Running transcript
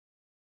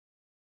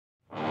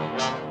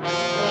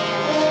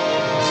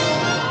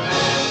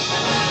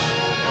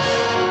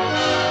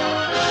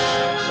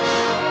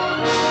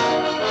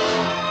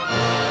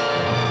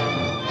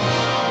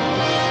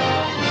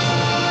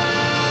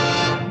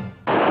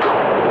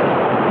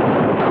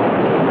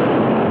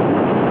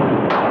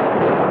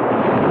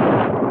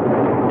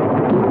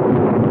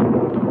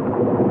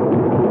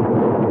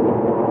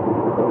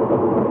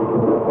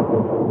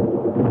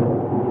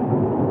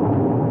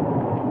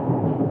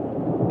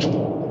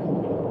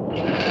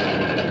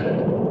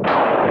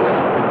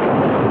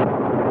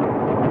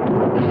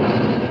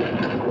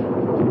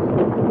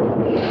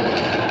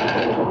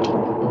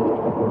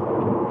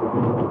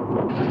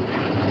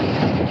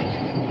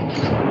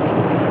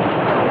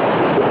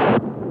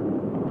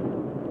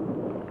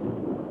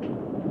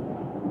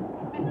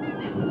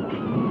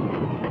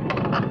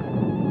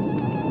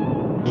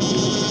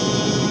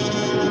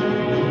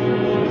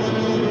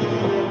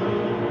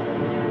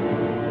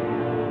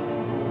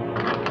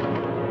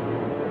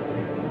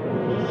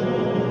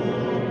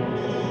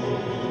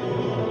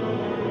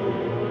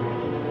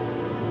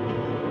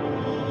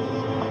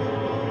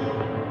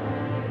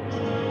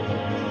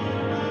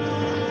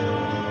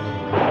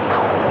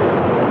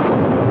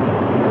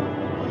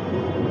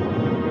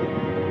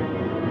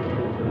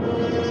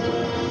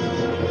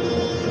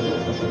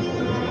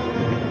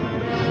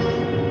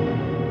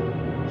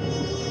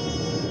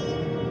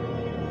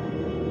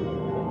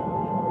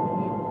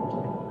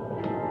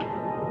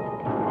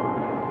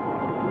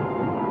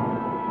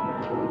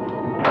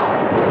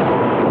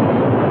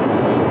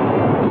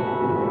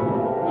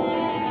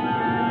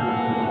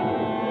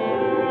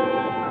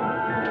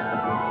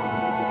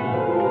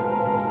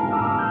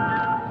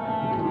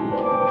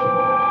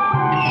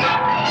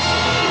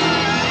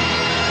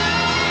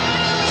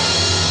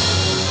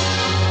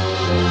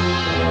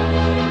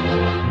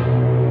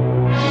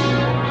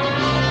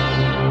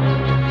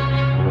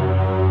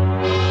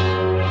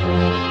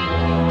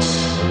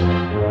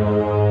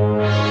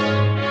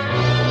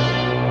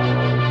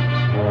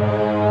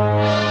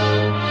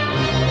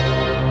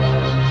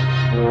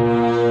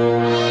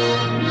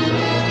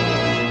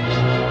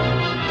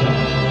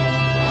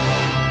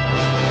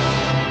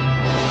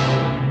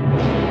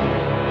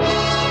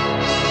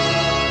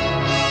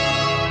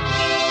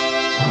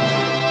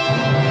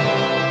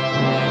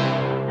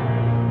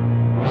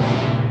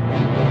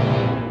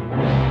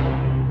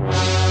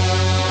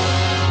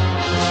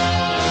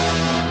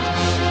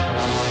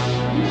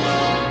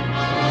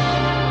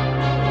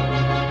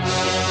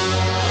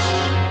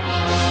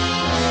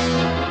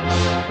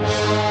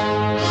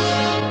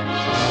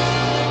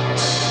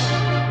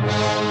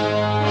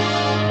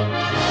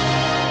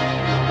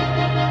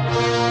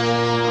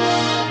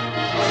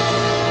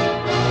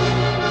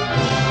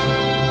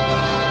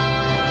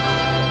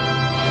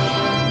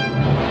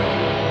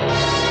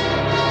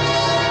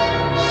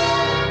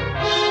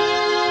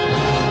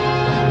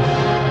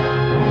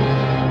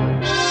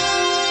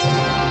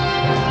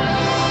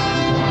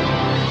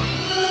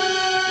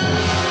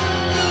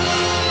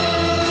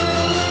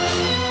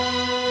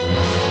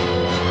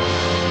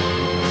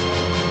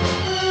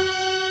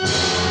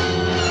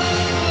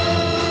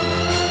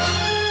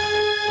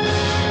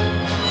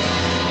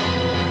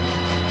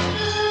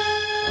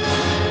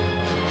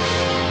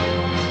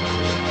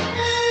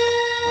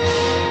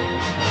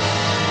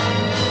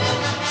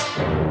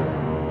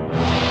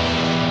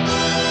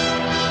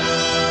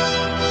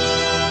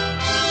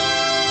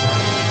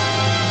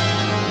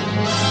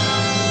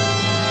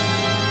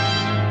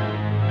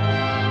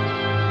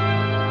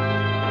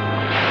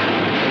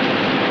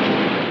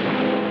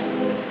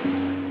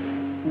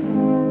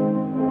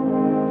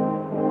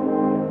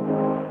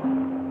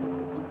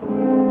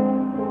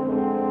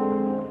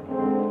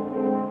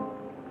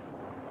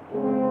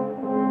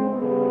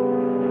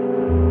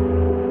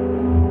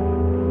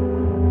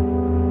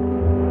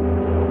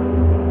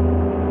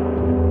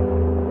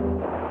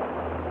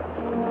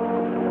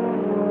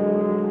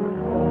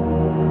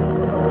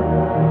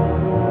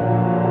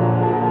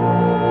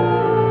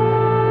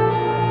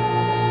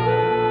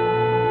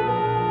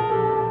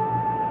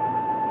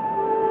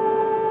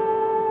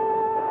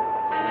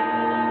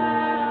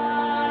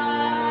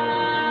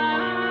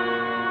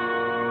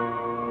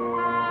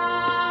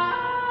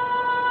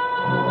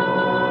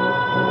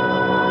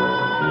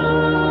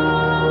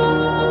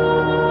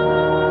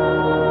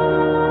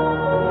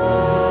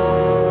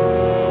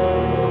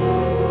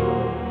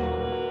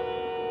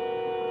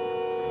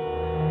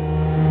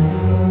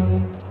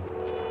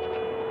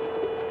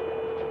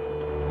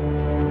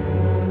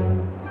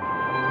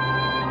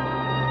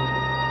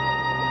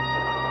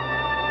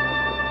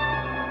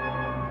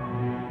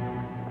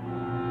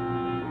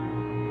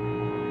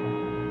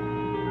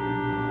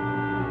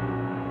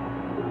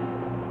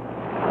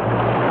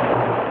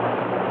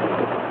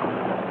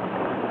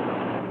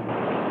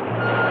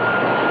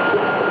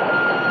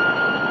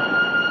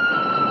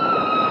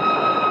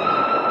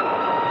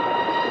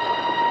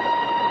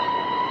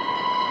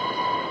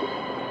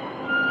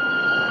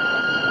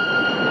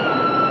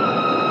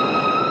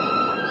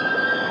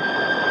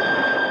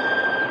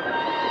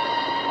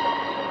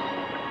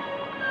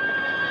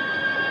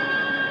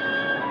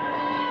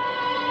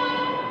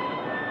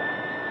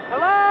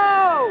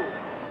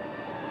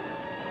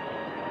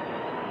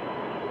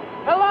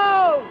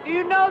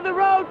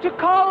to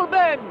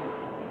𝐂𝐫𝐸.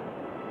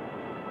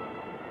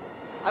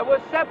 I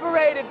was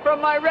separated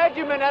from my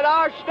regiment at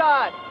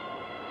Arstadt.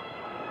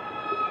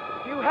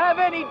 Do you have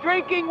any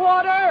drinking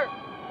water?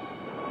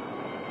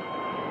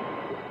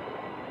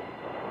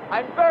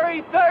 I'm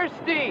very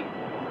thirsty.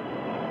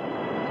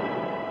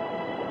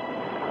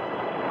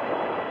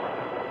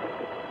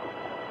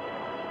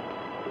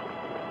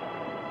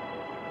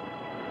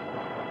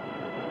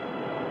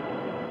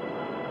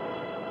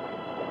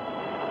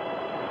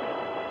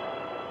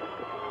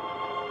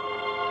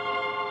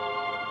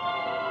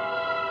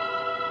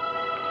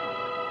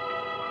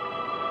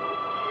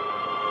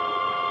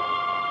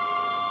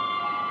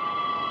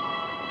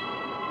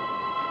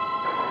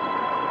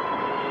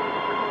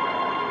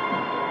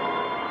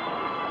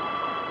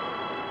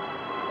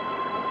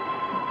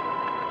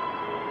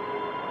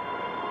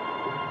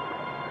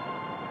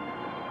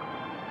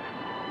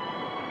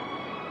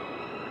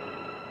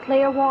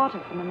 Clear water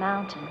from the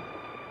mountain.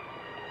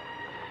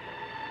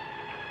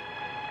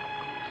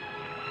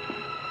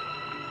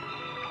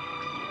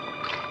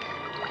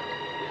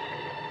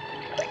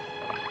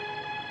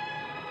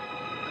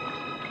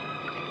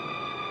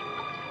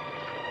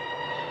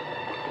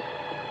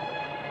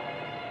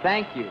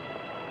 Thank you.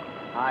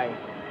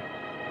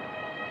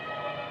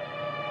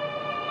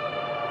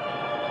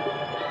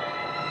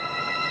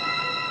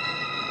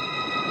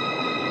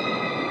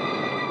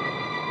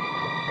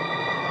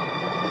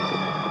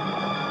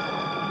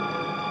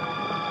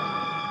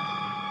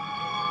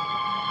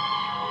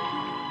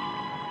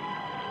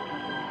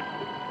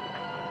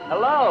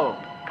 Hello.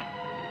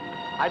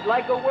 I'd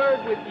like a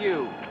word with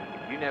you.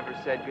 You never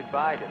said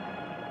goodbye to me.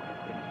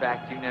 In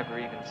fact, you never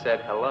even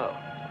said hello.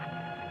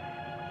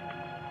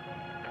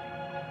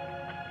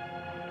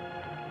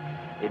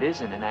 It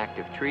isn't an act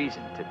of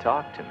treason to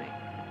talk to me.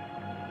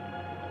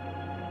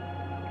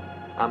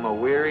 I'm a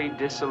weary,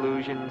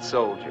 disillusioned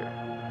soldier,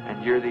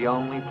 and you're the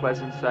only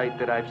pleasant sight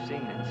that I've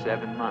seen in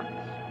 7 months.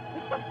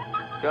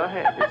 Go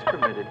ahead, it's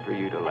permitted for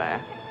you to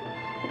laugh.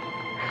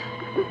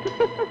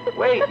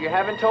 Wait, you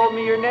haven't told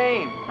me your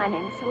name. My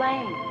name's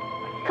Elaine.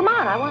 Come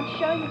on, I want to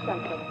show you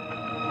something.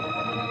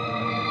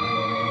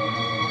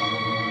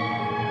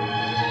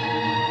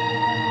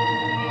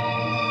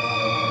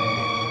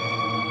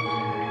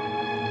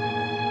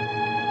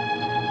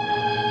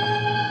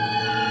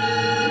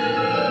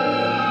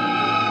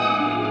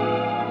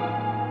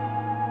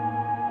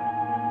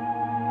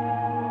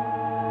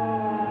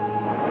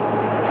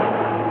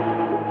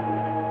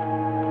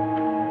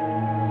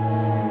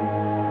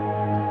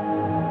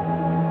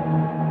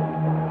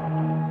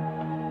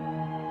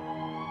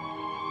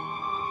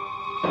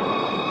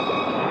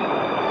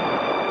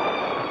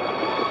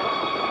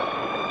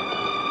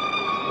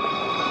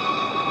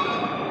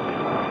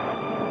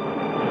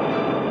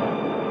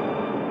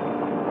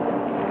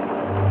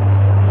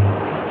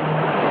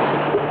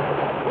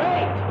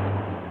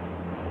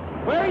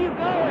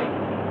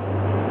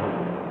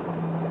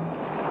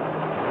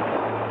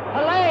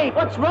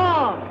 What's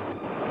wrong?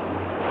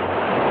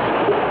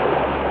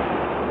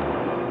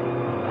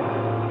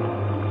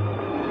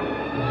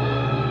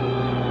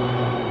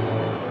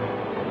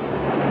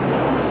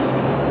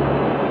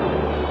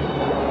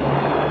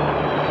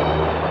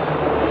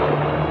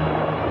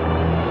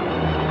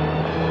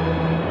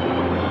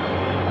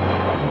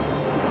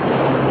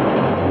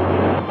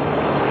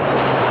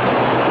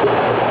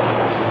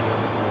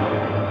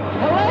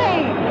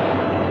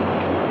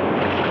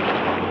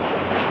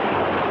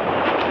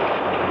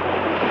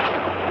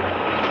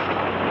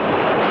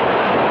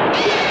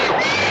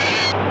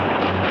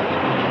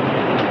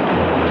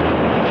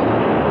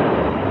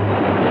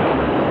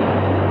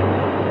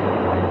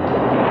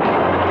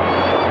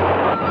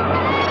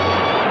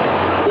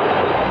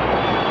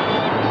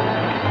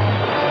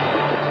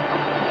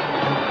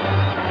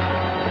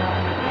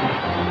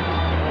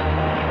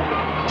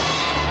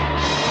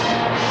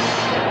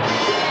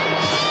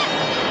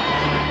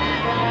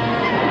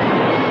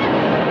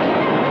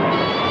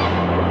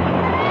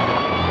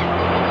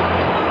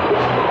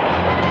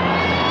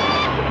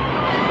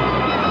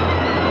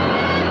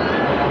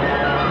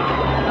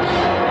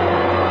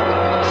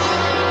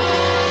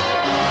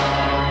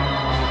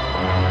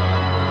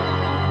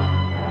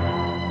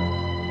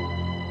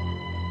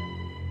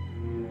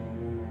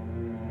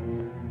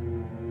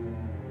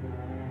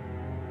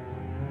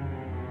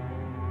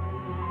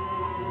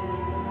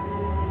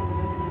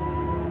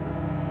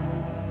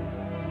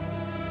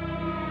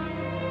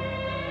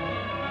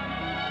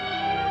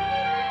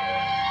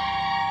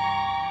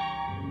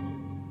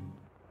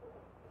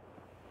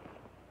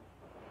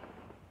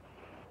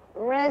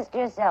 Rest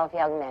yourself,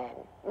 young man.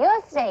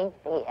 You're safe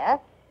here.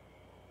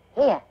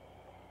 Here,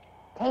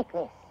 take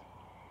this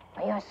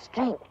for your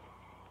strength.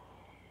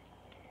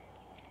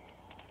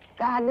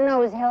 God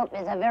knows help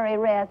is a very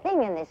rare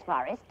thing in this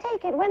forest.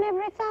 Take it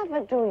whenever it's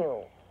offered to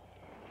you.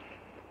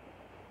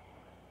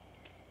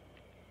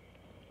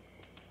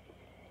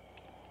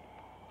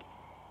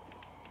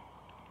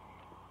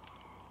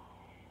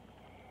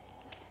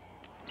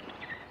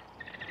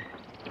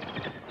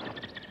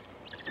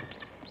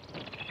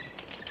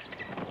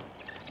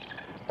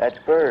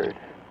 That bird,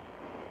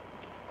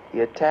 He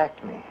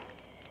attacked me.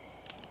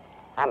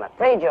 I'm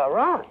afraid you're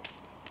wrong.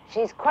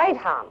 She's quite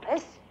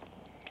harmless.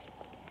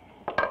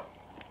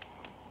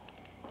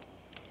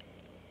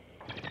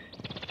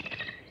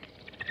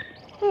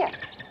 Here.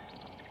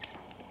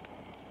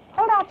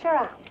 Hold out your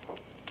arm.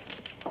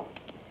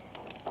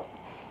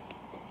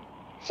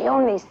 She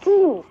only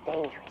seems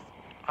dangerous.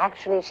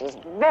 Actually, she's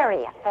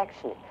very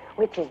affectionate,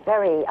 which is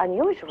very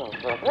unusual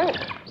for a girl.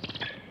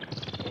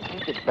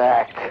 Take it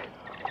back.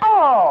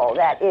 Oh,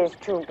 that is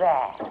too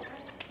bad.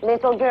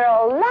 Little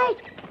girl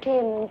liked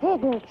him,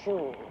 didn't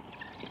you?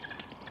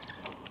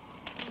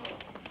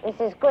 This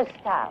is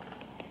Gustav.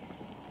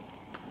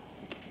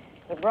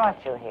 He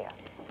brought you here.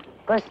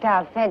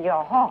 Gustav fed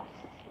your horse.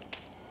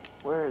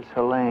 Where is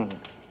Helene?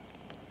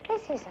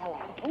 This is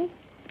Helene.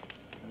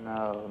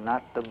 No,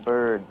 not the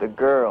bird. The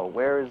girl.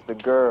 Where is the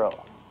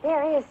girl?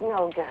 There is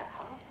no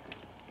girl.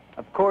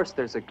 Of course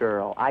there's a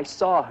girl. I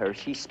saw her.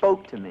 She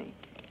spoke to me.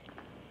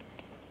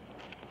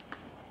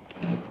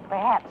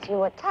 Perhaps you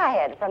were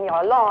tired from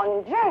your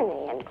long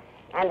journey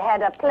and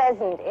had a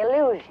pleasant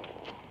illusion.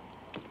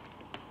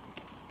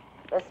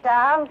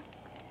 Gustav,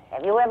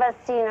 have you ever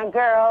seen a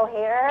girl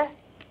here?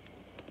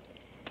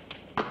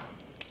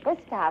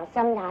 Gustav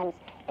sometimes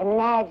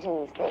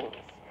imagines things.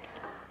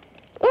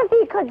 If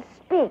he could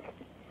speak,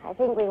 I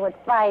think we would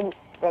find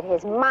that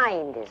his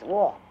mind is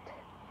warped.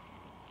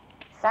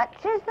 Such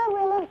is the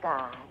will of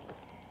God,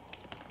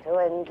 to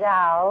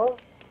endow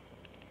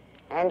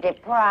and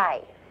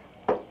deprive.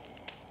 The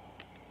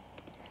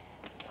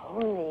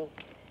only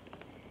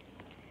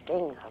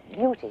thing of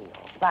beauty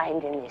you'll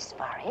find in this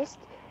forest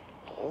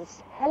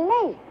is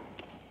Helene.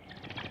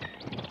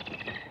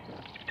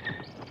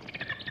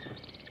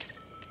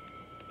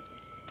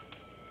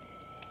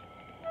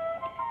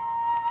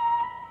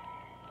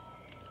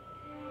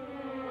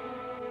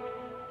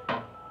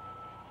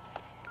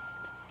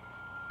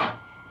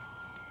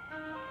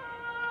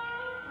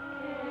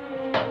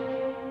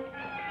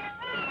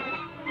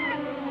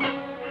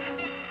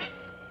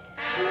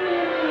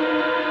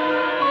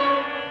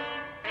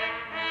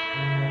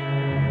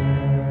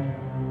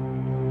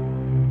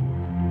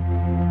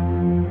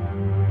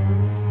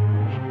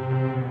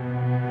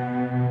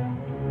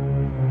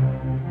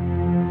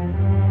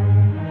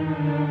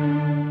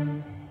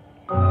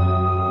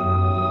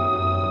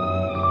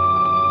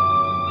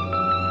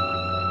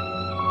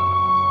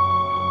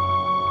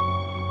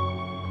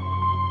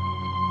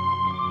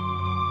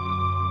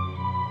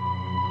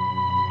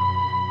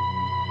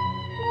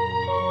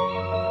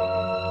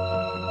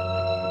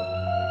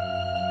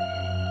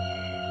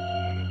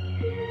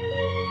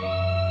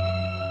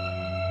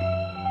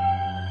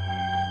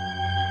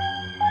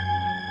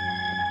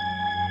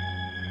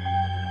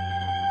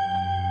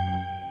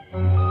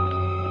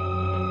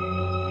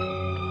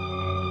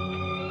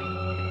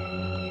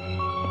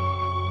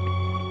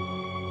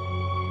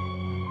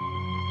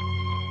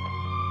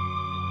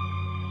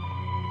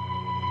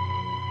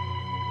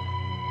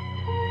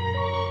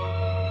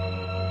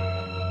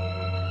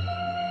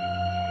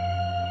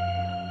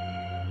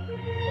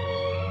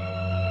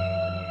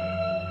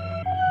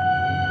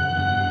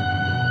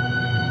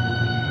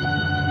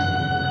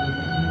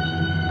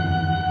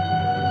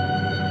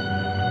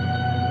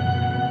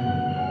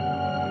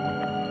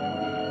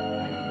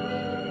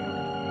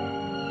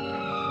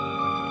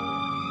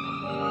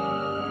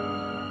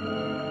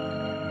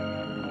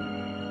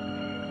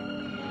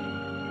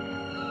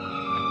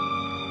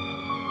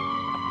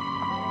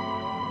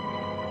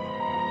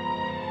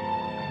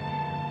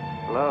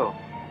 Hello.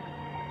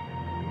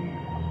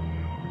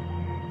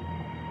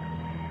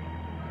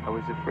 I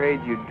was afraid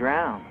you'd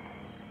drown.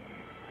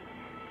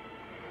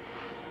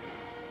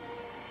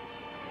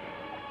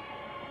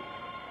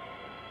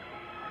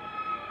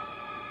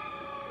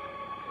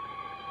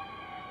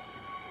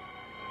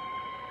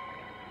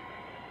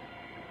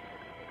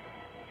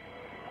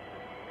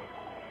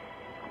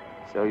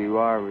 So you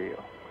are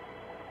real.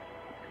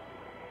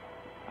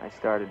 I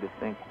started to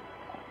think.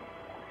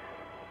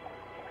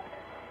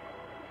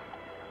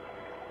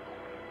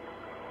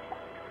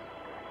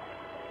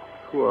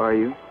 Who are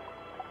you?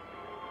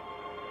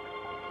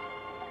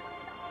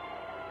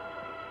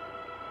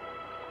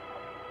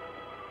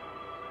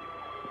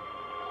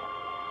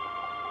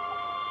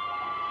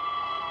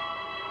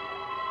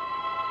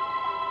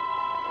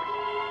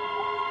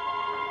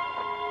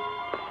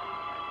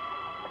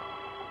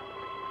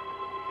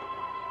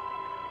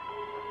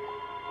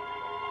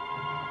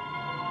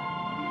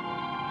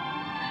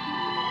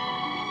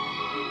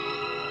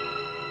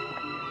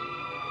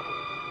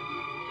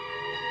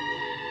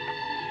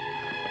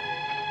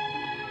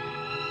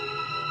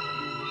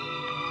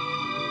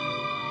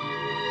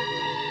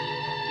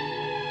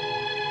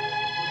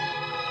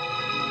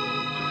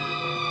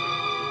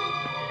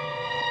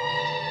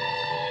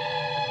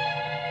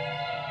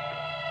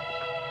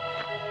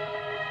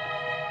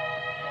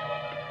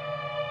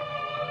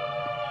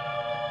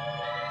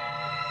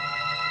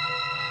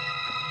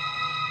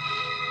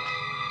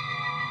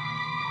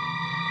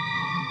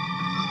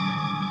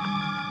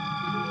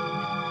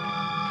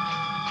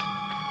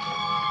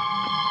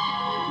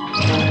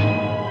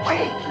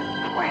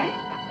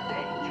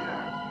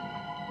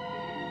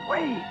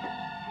 Wait!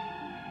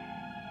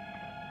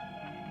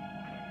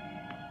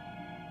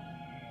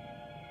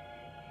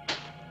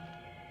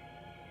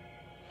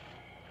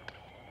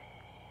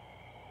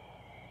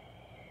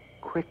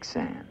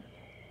 Quicksand.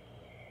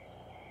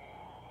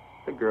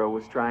 The girl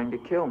was trying to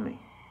kill me.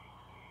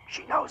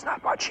 She knows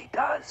not what she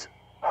does.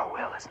 Her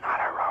will is not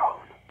her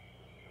own.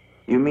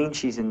 You mean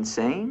she's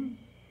insane?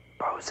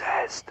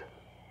 Possessed.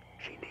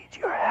 She needs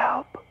your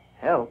help.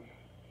 Help?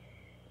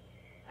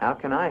 How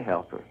can I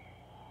help her?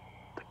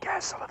 The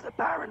castle of the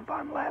Baron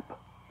von Lepp.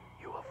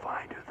 You will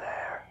find her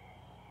there.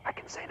 I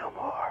can say no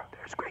more.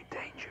 There's great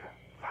danger.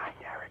 Find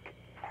Eric.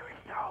 Eric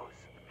knows.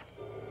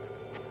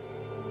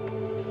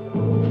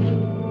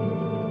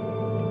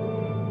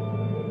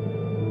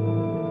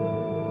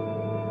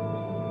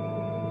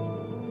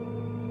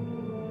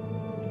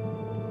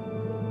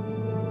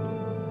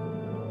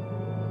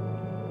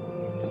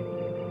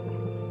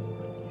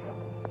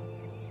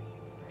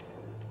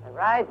 The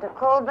ride to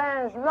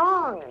Colbin is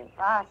long and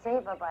far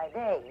safer by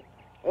day.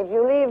 If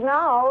you leave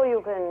now,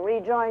 you can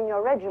rejoin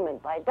your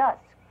regiment by dusk.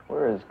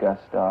 Where is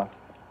Gustav?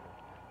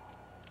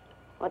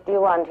 What do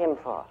you want him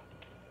for?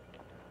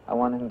 I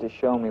want him to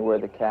show me where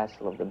the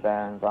castle of the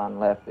Baron von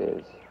Lepp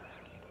is.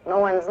 No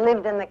one's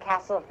lived in the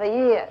castle for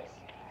years.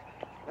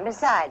 And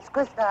besides,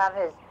 Gustav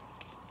has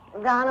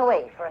gone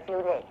away for a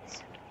few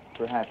days.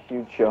 Perhaps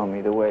you'd show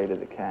me the way to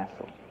the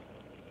castle.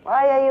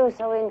 Why are you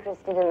so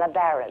interested in the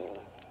Baron?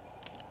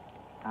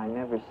 I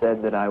never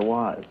said that I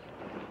was.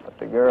 But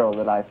the girl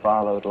that I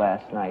followed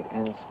last night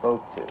and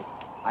spoke to,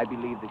 I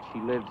believe that she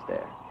lives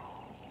there.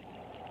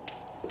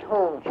 I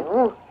told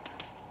you.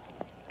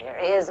 There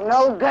is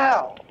no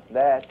girl.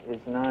 That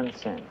is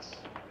nonsense.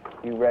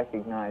 You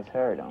recognize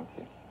her, don't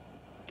you?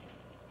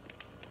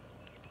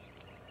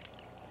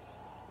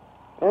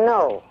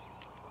 No.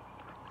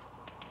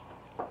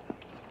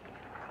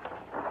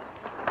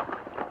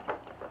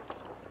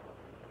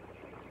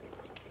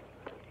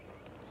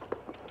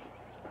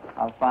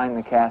 I'll find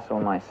the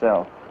castle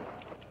myself.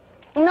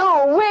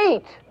 No,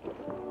 wait!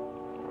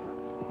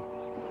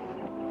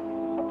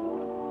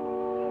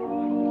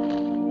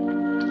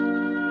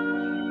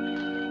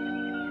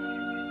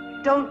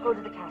 Don't go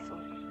to the castle.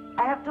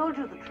 I have told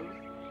you the truth.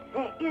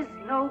 There is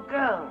no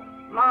girl.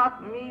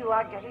 Mark me, you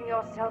are getting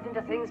yourself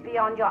into things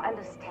beyond your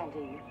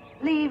understanding.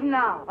 Leave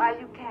now, while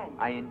you can.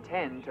 I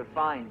intend to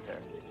find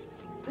her.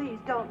 Please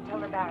don't tell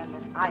the Baron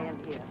that I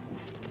am here.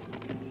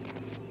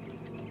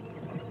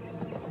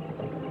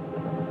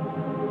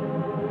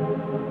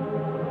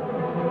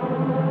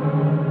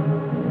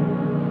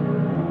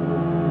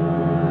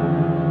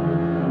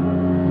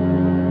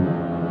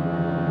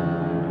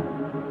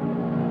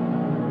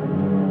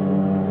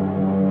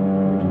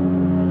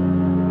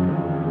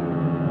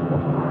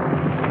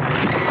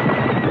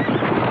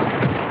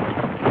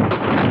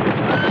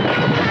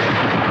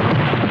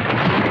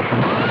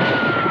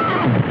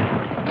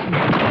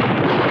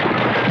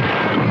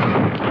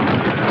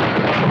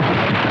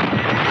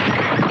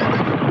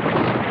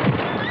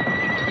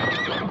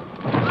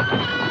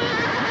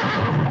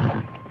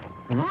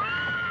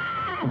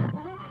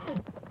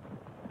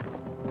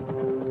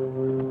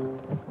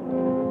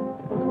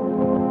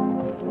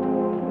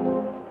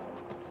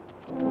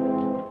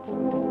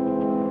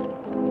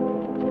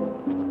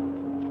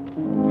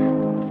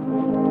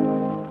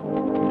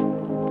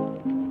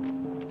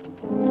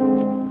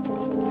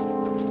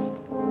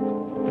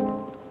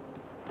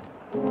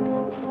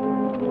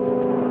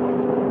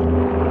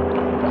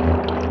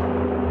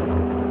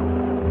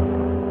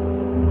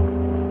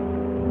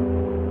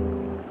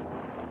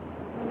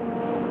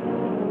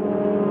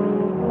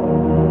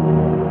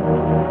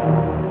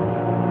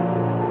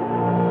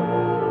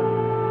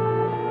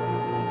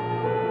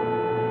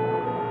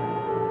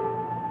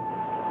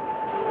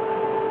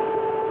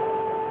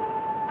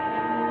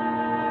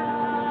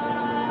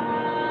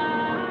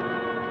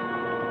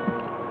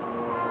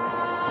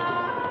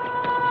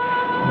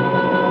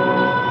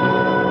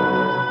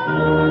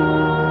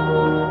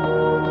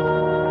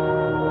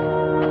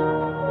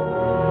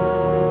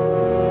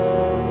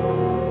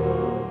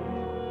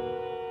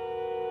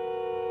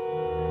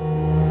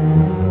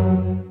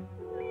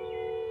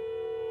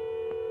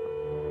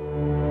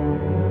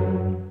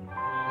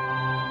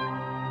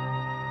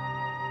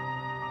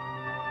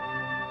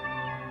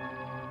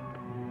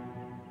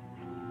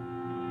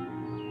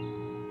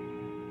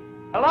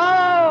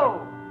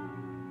 Hello?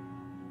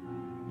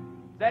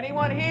 Is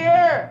anyone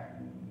here?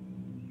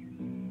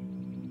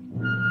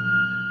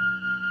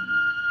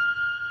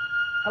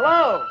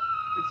 Hello?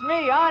 It's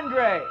me,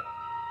 Andre.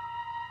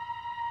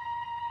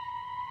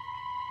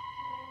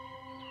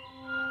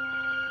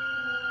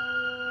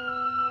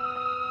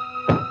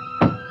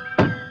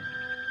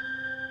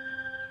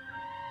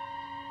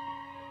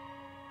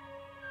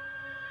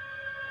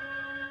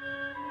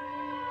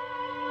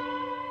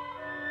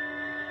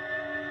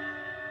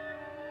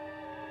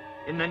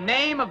 In the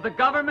name of the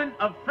government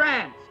of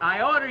France,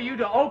 I order you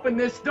to open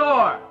this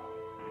door.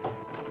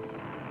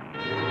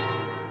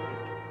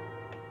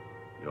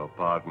 Your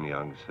pardon,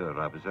 young sir.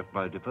 I was at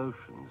my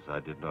devotions. I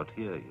did not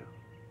hear you.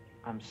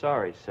 I'm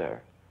sorry,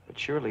 sir. But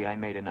surely I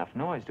made enough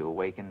noise to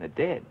awaken the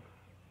dead.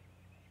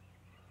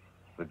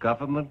 The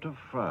government of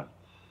France.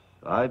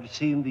 I've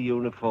seen the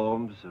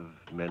uniforms of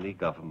many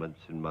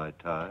governments in my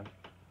time.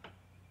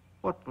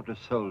 What would a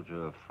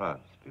soldier of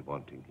France be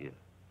wanting here?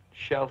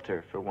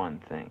 Shelter, for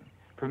one thing.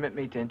 Permit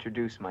me to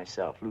introduce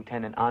myself,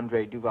 Lieutenant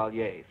André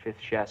Duvalier, 5th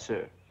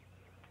Chasseur.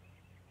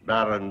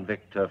 Baron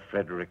Victor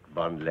Frederick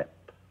von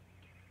Lepp.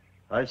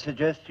 I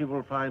suggest you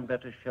will find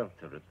better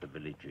shelter at the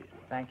village inn.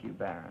 Thank you,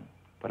 Baron.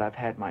 But I've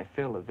had my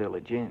fill of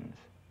village inns.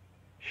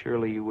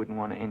 Surely you wouldn't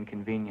want to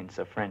inconvenience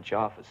a French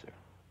officer.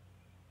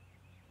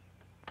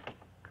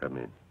 Come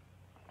in.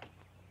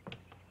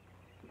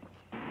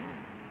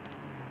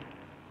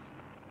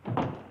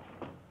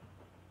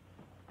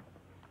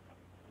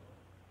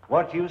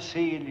 What you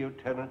see,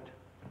 Lieutenant,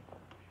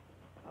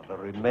 are the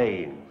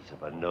remains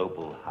of a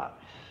noble house.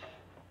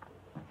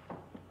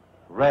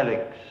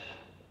 Relics,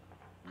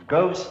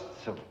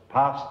 ghosts of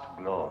past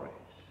glories.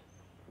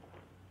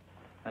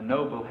 A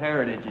noble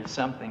heritage is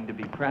something to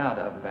be proud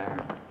of,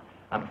 Baron.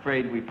 I'm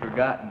afraid we've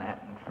forgotten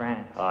that in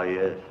France. Ah,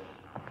 yes.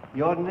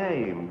 Your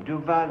name,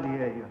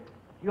 Duvalier,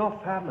 your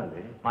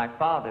family. My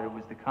father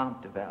was the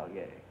Comte de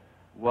Valier.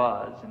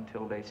 Was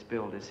until they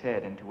spilled his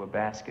head into a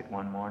basket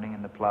one morning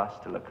in the Place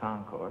de la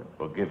Concorde.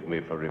 Forgive me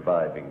for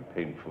reviving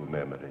painful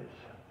memories.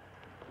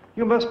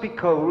 You must be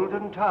cold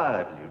and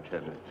tired,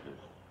 Lieutenant.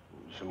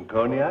 Some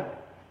cognac?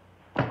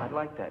 I'd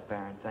like that,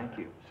 Baron. Thank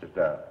you. Sit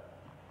down.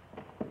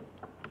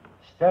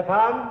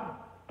 Stefan?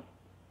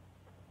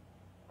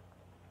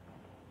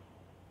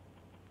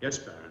 Yes,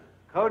 Baron.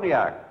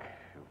 Cognac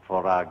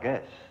for our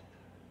guest.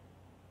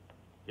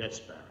 Yes,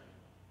 Baron.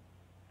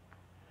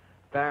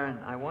 Baron,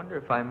 I wonder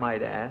if I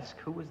might ask,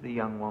 who was the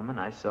young woman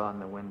I saw in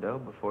the window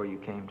before you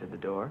came to the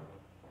door?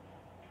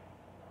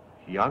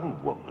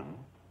 Young woman?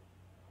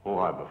 Oh,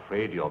 I'm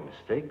afraid you're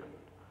mistaken.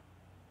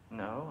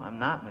 No, I'm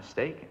not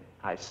mistaken.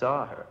 I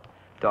saw her.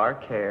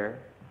 Dark hair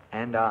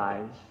and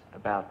eyes,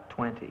 about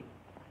 20.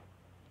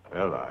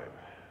 Well, I'm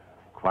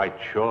quite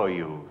sure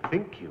you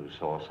think you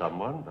saw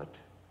someone, but...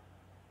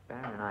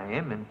 Baron, I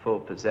am in full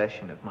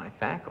possession of my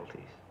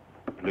faculties.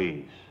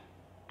 Please,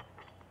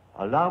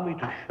 allow me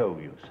to show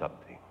you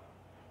something.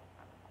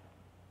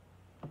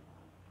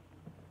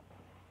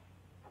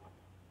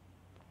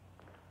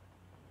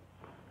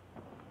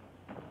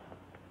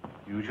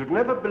 You should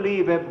never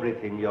believe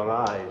everything your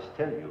eyes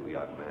tell you,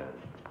 young man.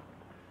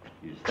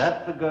 Is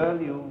that the girl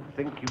you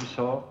think you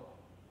saw?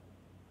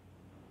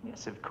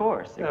 Yes, of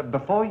course.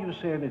 Before you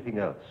say anything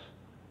else,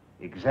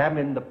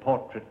 examine the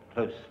portrait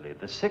closely,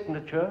 the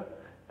signature,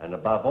 and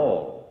above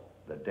all,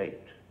 the date.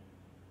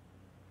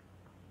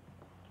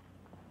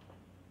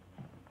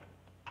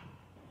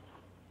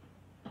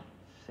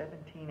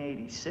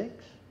 $1786?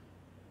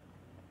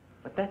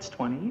 But that's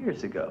 20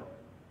 years ago.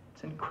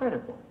 It's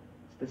incredible.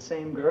 It's the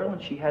same girl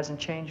and she hasn't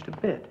changed a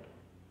bit.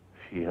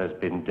 She has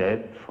been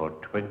dead for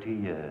 20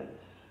 years.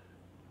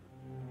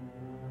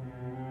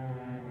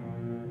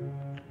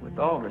 With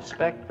all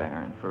respect,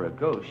 Baron, for a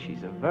ghost,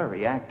 she's a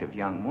very active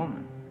young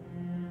woman.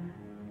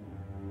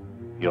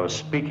 You're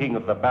speaking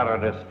of the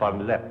Baroness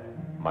von Lepp,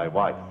 my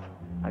wife.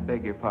 I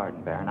beg your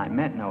pardon, Baron. I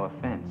meant no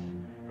offense.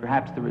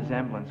 Perhaps the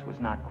resemblance was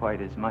not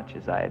quite as much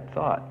as I had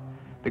thought.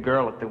 The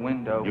girl at the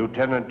window...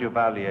 Lieutenant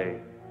Duvalier,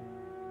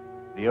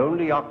 the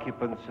only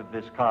occupants of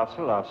this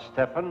castle are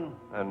Stefan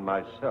and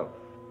myself.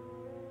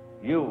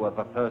 You are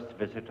the first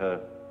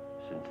visitor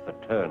since the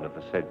turn of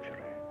the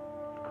century.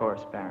 Of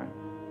course, Baron.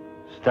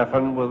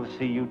 Stefan will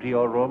see you to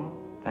your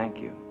room. Thank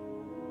you.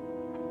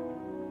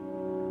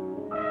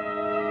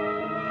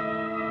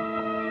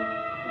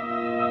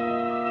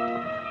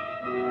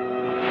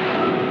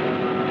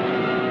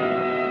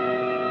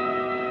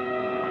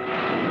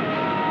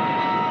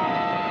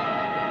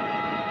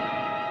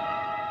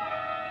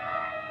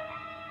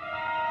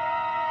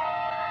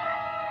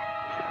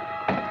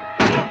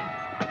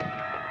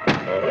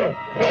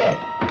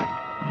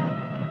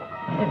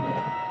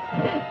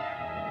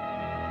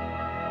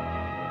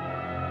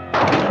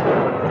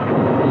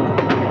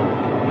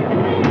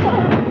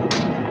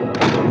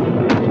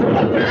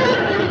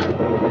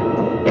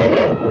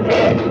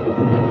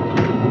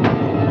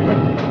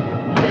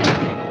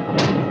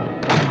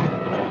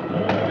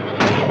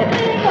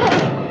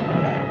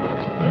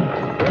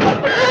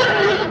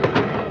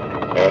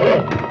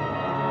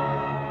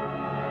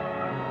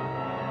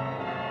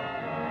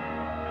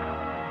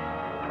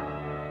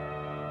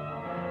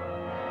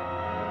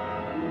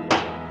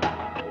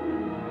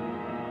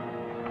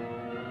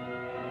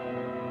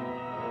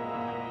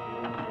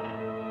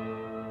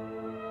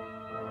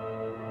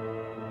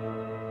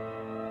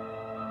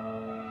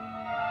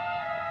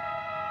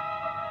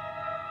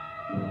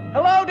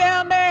 Hello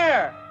down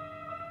there!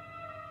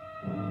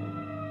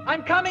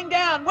 I'm coming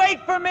down. Wait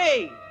for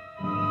me!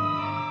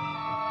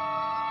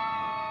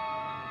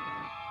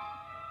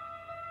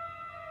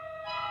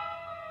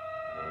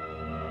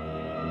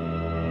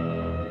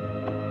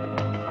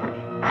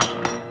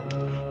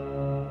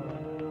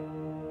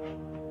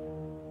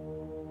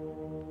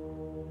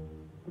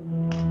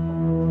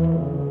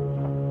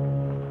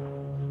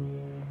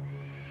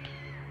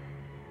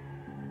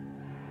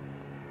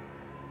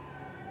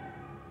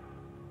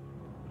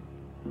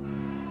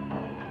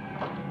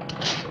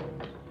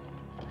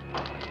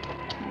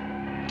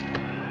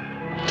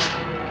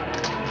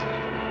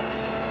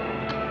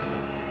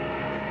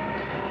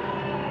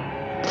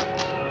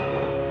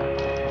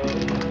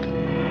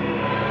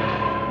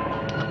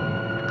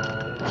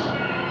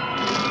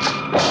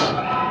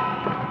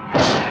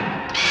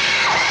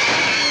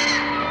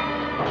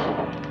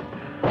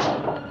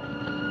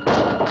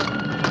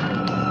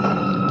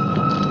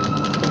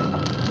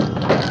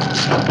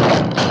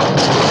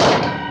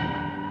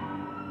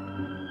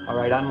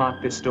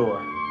 Unlock this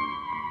door.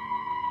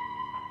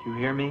 Do you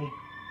hear me?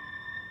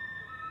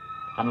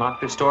 Unlock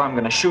this door, I'm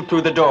gonna shoot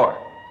through the door.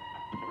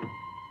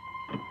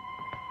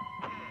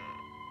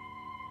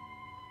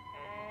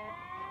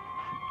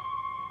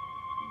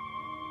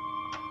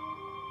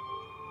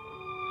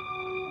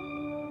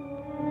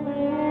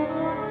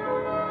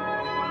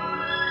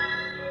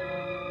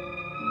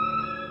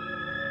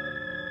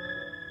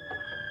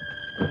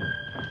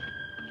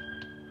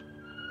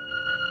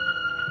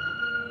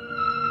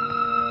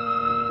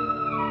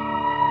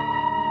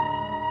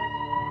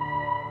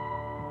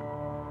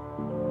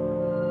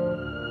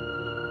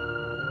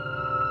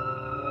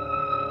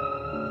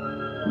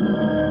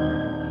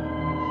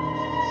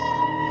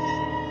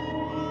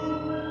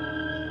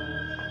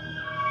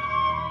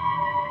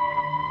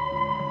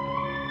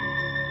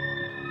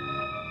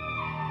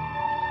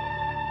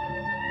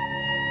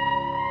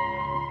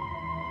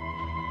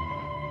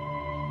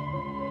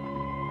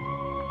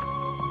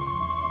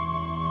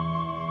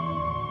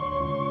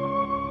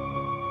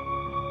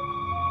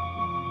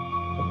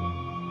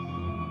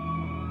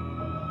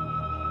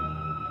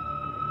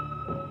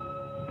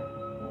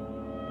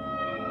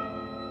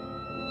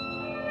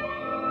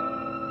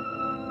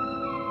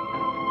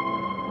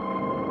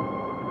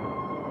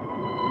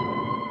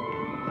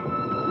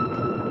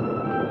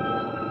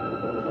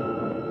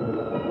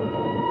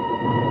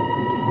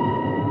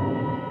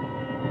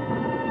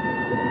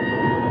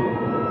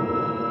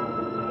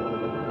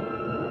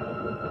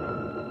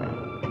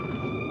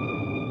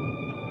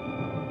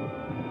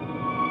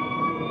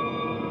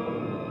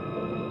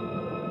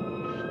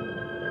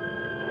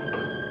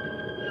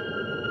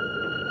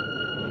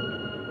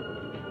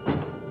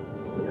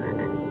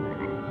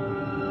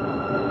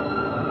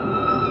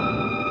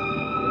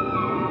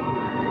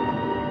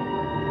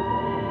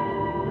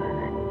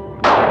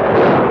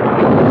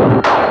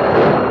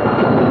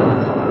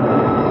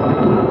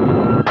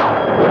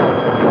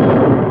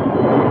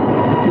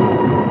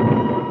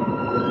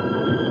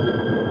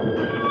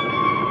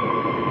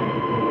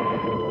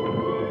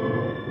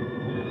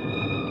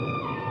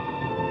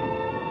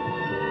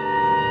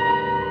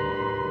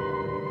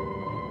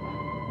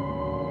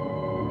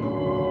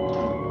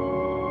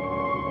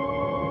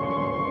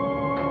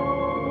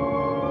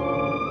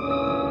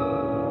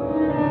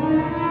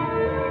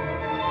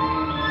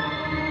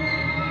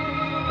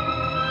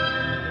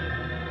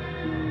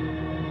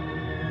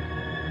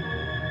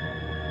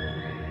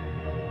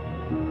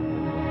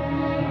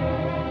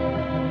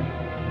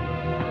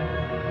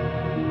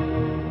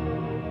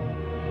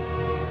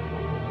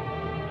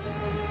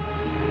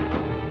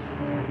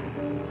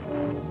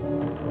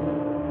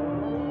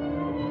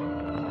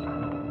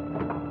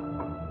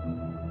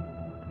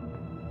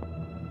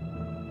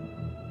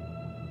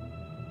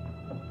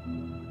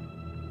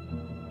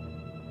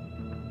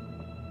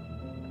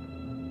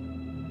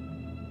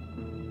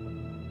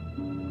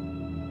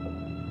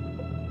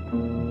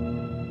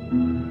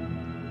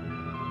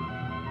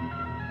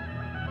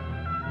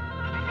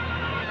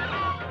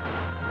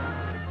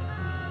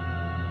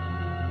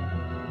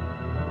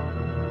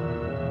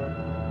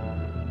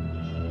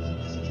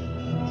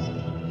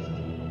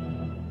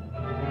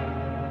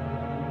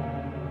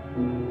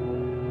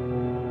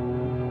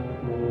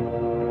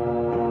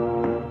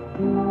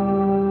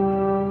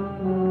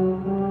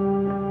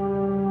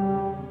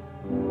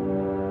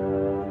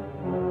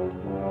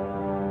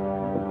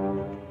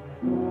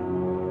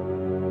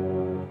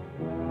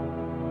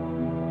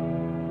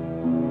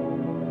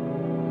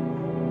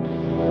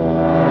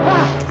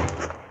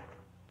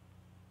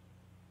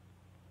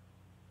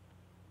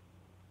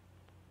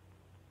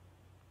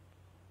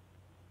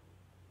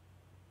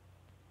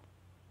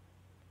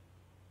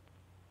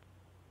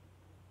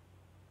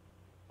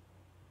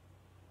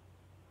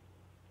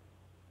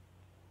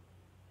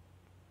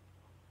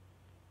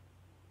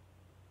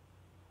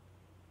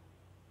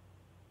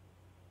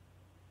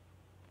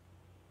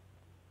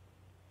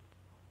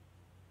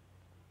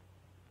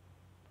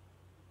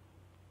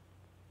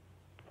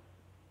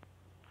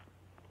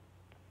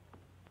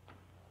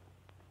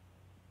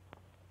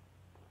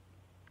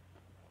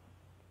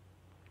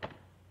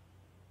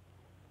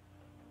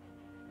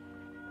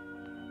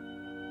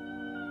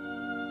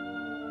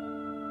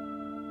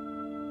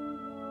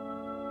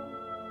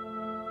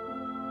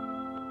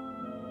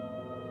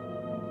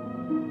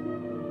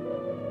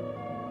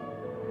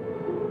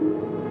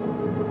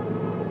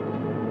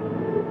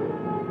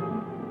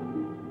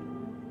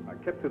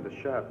 Kept through the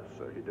shadows,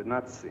 sir. He did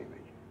not see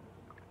me.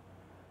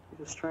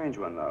 He's a strange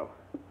one, though.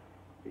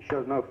 He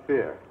shows no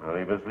fear. Well,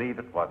 he must leave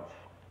at once.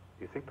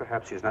 You think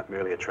perhaps he's not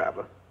merely a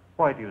traveler?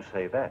 Why do you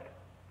say that?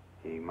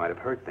 He might have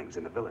heard things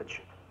in the village.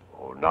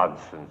 Oh,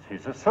 nonsense.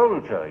 He's a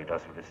soldier. He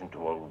doesn't listen to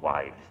old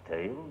wives'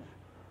 tales.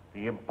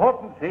 The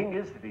important thing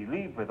is that he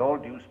leave with all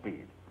due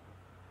speed.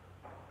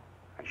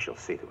 I shall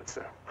see to it,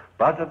 sir.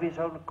 But of his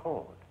own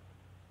accord.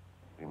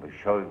 We must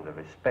show him the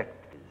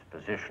respect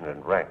his position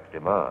and rank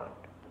demand,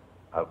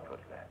 outwardly.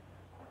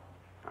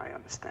 I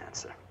understand,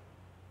 sir.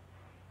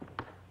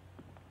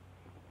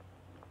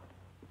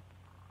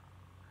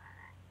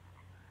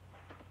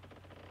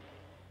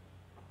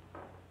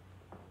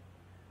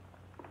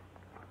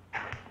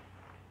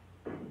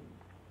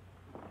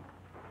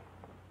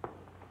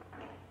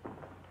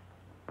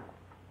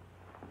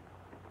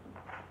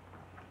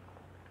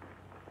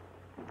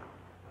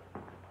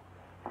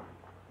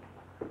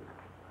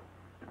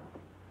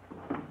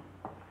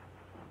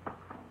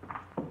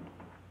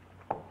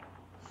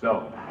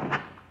 So,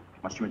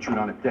 must you intrude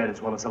on the dead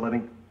as well as the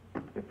living?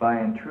 If I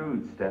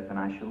intrude, Stefan,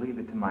 I shall leave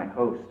it to my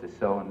host to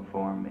so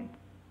inform me.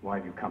 Why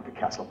have you come to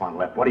Castle von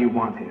Lepp? What do you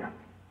want here?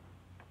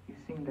 You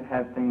seem to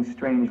have things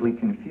strangely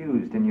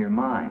confused in your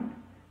mind.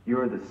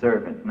 You're the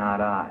servant,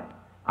 not I.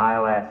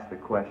 I'll ask the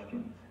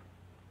questions.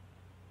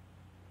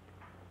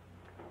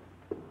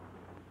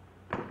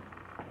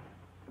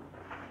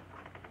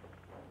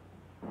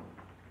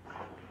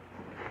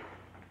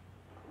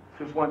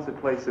 This was once a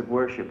place of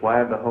worship. Why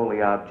have the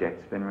holy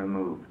objects been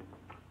removed?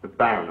 The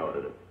Baron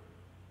ordered it,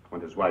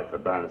 when his wife, the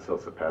Baroness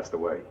Ilsa, passed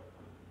away.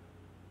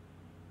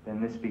 Then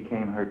this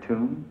became her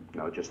tomb?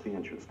 No, just the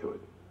entrance to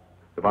it.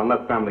 The von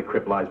Lepp family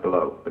crypt lies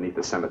below, beneath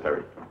the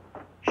cemetery.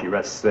 She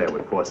rests there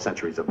with 4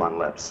 centuries of von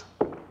Lepps.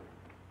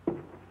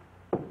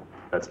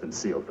 That's been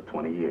sealed for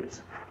 20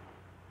 years.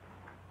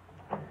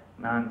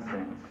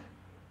 Nonsense.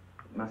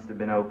 It must have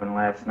been open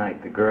last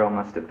night. The girl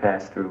must have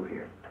passed through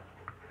here.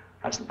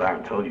 As the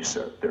Baron told you,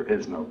 sir, there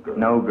is no girl.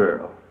 No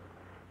girl.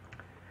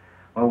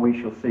 Well,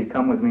 we shall see.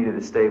 Come with me to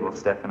the stable,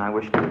 Stefan. I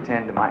wish to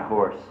attend to my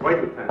horse.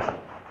 Wait, Lieutenant.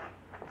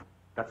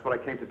 That's what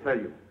I came to tell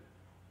you.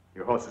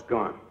 Your horse is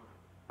gone.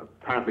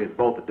 Apparently it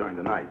bolted during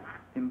the night.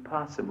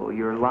 Impossible.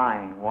 You're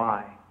lying.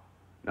 Why?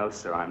 No,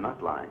 sir, I'm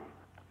not lying.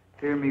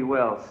 Hear me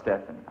well,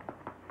 Stefan.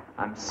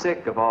 I'm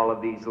sick of all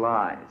of these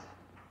lies.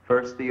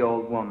 First the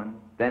old woman,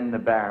 then the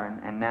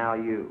Baron, and now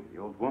you. The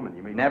old woman,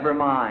 you mean? Never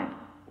mind.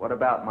 What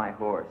about my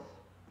horse?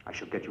 I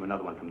shall get you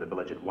another one from the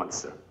village at once,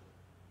 sir.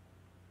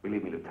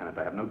 Believe me, Lieutenant,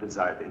 I have no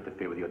desire to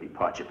interfere with your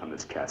departure from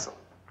this castle.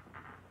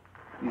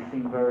 You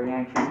seem very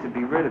anxious to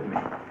be rid of me.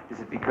 Is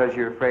it because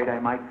you're afraid I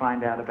might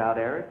find out about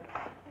Eric?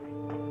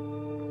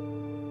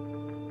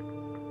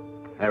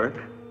 Eric?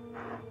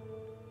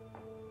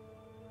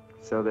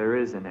 So there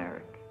is an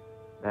Eric.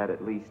 That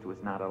at least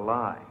was not a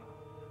lie.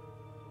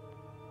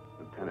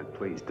 Lieutenant,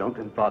 please, don't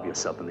involve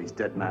yourself in these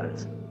dead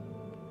matters.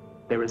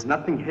 There is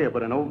nothing here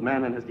but an old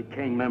man and his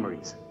decaying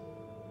memories.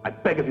 I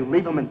beg of you,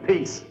 leave him in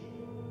peace.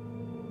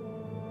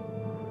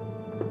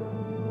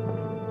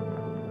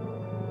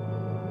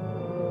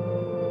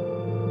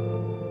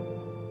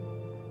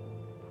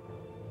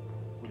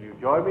 Will you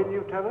join me,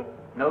 Lieutenant?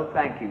 No,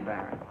 thank you,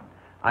 Baron.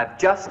 I've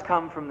just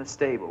come from the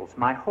stables.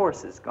 My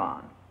horse is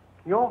gone.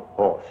 Your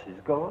horse is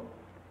gone?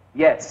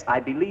 Yes, I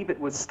believe it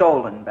was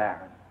stolen,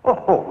 Baron.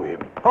 Oh,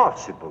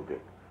 impossible,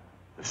 Dick.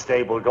 The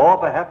stable door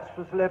perhaps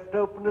was left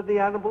open and the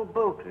animal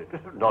bolted.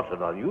 Not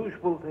an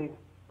unusual thing.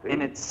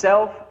 In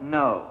itself,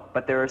 no.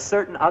 But there are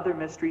certain other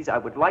mysteries I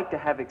would like to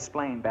have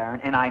explained,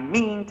 Baron, and I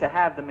mean to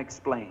have them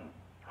explained.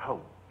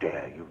 How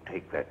dare you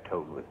take that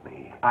tone with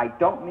me? I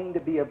don't mean to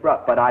be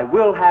abrupt, but I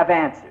will have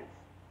answers.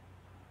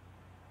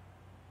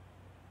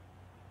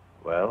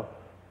 Well?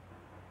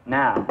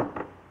 Now,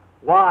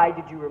 why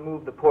did you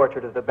remove the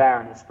portrait of the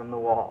Baroness from the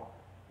wall?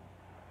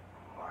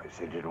 I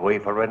sent it away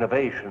for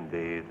renovation.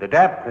 The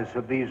dampness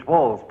of these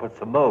walls puts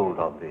a mold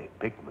on the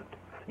pigment.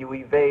 You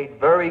evade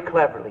very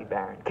cleverly,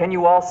 Baron. Can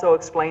you also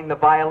explain the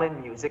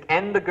violin music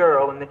and the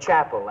girl in the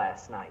chapel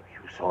last night?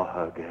 You saw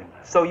her again?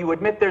 So you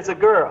admit there's a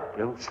girl?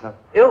 Ilsa.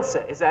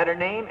 Ilsa, is that her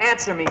name?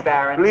 Answer me,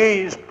 Baron.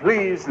 Please,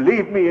 please,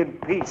 leave me in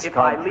peace, If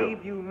I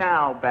leave you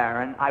now,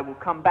 Baron, I will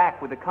come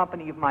back with a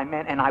company of my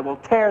men and I will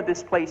tear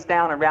this place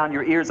down around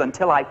your ears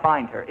until I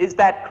find her. Is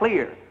that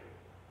clear?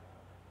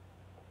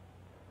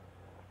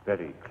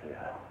 Very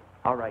clear.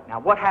 All right, now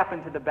what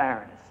happened to the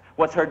Baroness?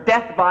 Was her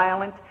death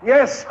violent?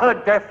 Yes, her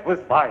death was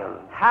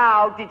violent.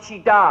 How did she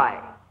die?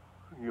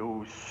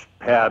 You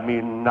spare me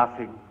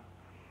nothing.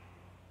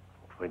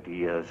 20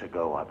 years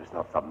ago, I was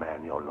not the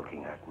man you're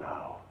looking at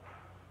now.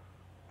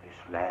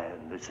 This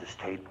land, this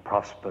estate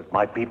prospered.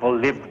 My people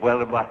lived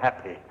well and were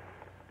happy.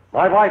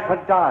 My wife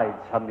had died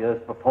some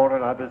years before,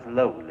 and I was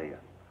lonely.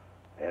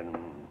 Then,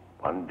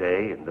 one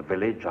day in the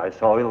village, I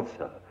saw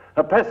Ilsa,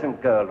 a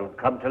peasant girl who'd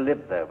come to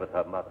live there with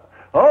her mother.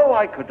 Oh,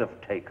 I could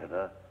have taken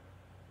her.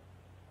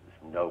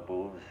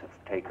 Nobles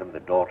have taken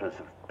the daughters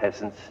of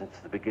peasants since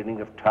the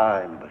beginning of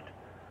time, but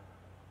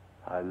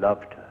I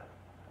loved her,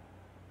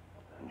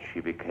 and she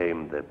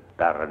became the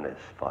Baroness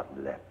von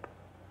Lepp.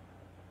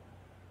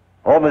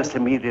 Almost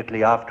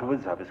immediately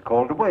afterwards, I was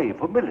called away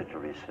for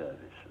military service,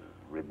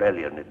 a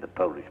rebellion in the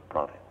Polish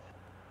province.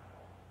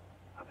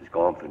 I was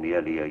gone for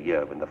nearly a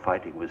year. When the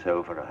fighting was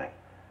over, I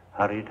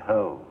hurried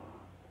home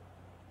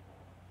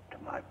to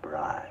my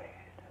bride.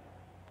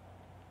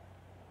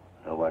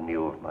 No one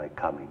knew of my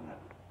coming.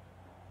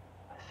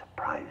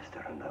 surprised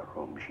her in her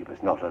room. She was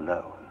not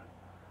alone.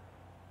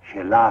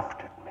 She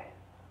laughed at me,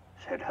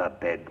 said her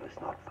bed was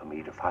not for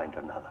me to find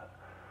another.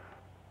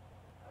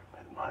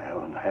 With my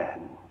own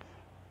hands,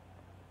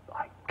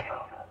 I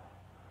killed her.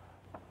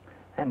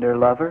 And her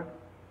lover?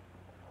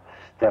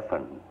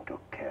 Stefan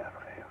took care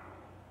of him.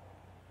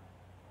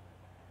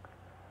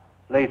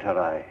 Later,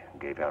 I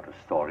gave out a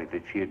story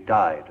that she had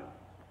died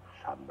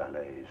of some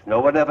malaise. No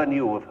one ever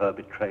knew of her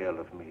betrayal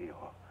of me,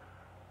 or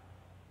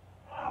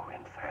how,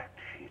 in fact,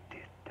 she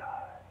did die.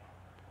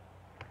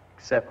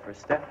 Except for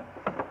Stefan.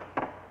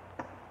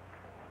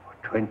 For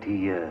 20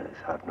 years,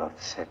 I've not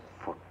set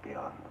foot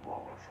beyond the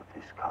walls of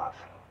this castle.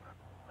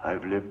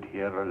 I've lived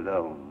here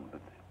alone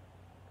with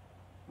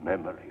the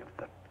memory of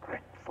the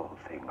dreadful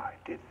thing I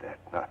did that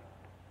night.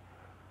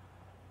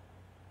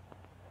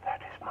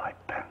 That is my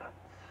penance.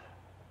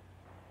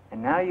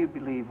 And now you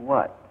believe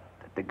what?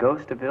 That the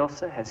ghost of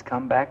Ilsa has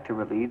come back to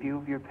relieve you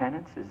of your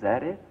penance? Is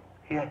that it?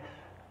 Yes.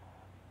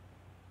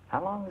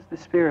 How long has the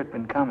spirit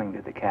been coming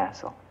to the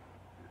castle?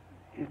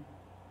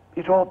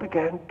 It all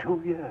began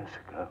 2 years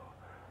ago.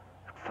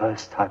 At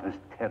first I was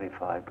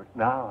terrified, but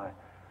now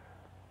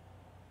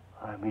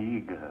I'm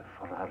eager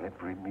for our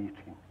every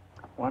meeting.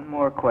 One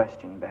more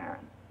question,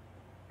 Baron.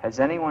 Has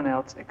anyone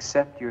else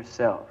except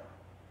yourself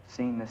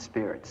seen the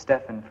spirit?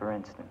 Stefan, for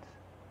instance.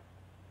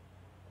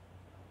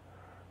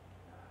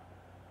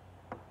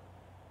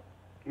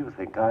 You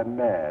think I'm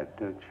mad,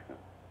 don't you?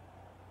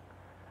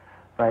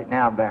 Right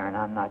now, Baron,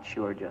 I'm not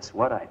sure just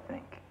what I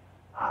think.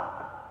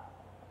 Ah.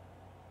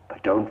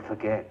 But don't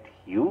forget,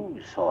 you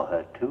saw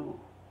her too.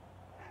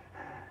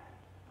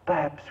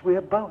 Perhaps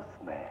we're both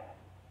mad.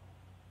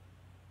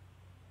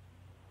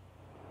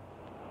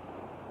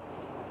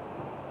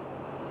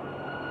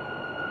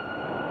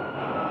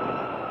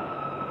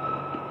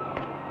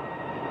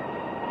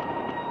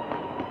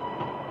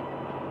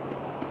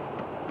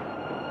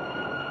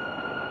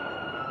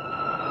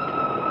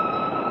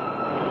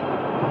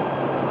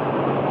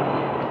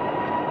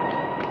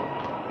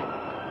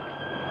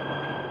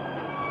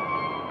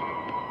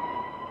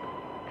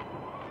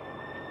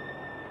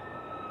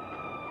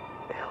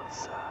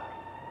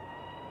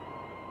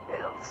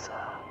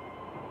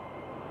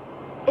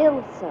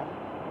 Ilsa.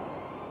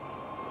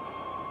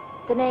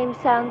 The name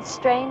sounds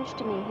strange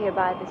to me here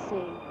by the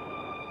sea.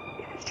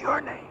 It is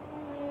your name.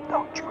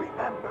 Don't you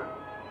remember?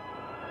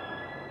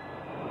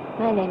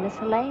 My name is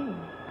Helene.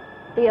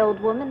 The old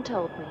woman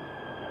told me.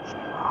 She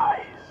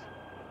lies.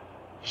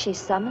 She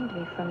summoned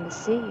me from the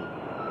sea.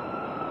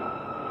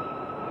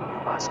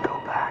 You must go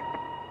back.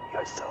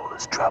 Your soul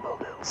is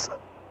troubled, Ilsa.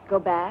 Go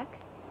back?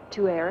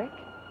 To Eric?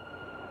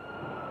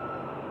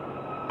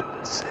 To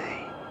the sea.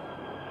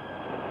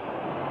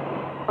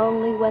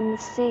 Only when the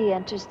sea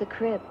enters the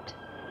crypt.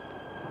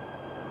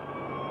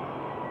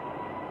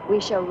 We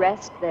shall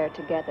rest there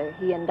together,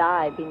 he and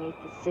I, beneath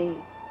the sea.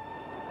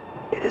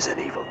 It is an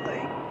evil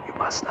thing. You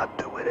must not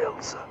do it,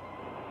 Ilsa.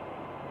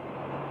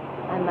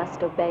 I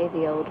must obey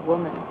the old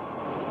woman.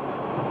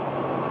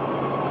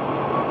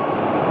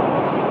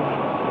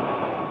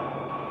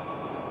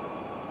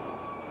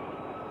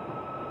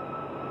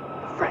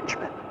 The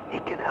Frenchman, he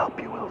can help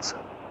you, Ilsa.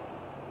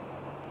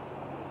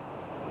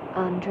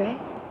 Andre?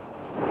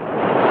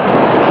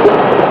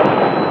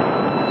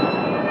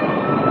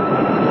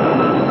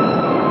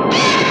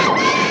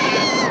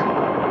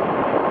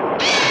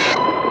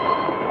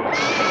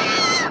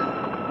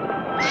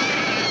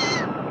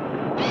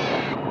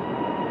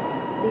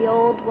 The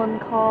old one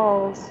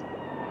calls.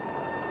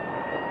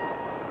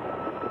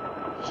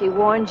 She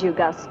warned you,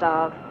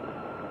 Gustav.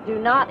 Do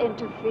not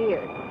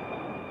interfere.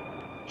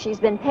 She's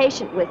been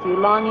patient with you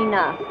long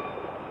enough,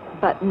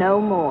 but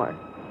no more.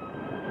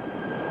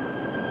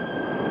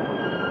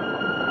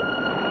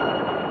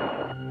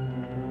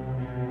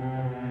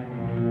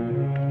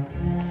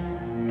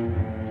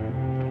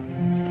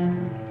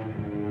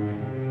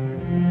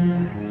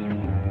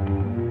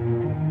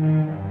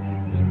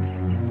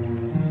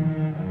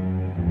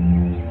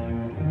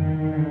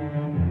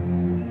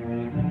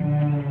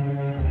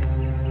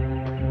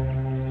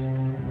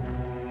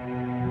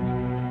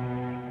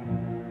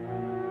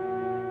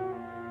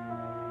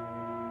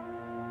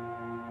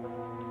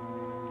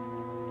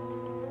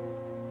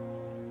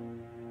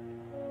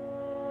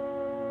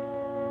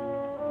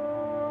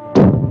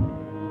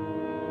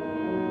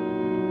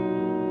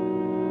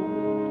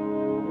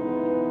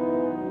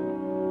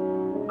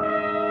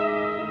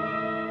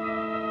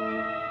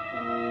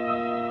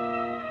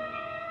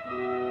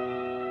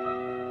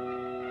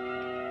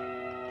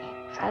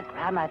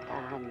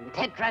 Tetragrammaton,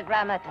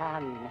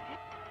 tetragrammaton.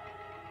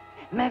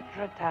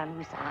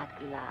 Mephroton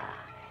usagla.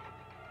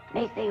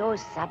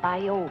 Metheos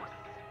sabayoth.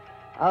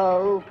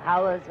 O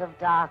powers of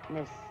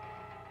darkness,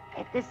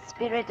 let the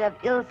spirit of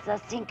Ilsa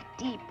sink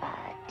deeper,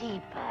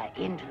 deeper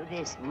into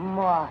this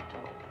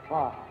mortal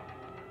form.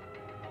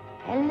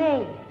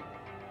 Helene,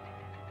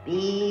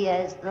 be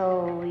as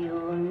though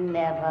you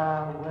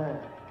never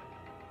were.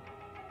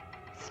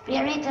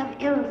 Spirit of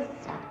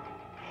Ilsa,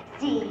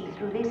 see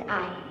through these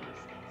eyes.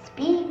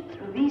 Speak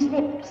through these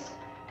lips.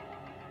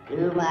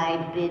 Do my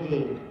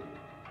bidding.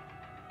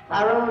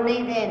 For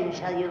only then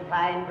shall you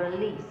find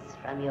release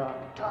from your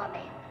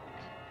torment.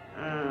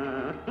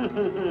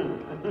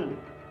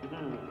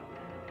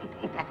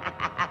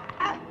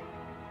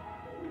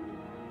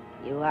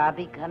 You are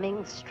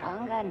becoming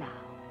stronger now.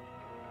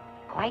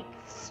 Quite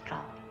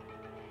strong.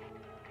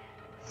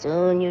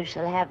 Soon you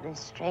shall have the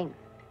strength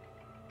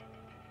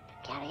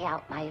to carry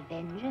out my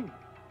vengeance.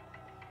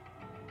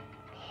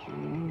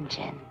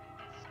 Vengeance.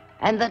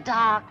 And the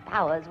dark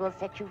powers will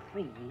set you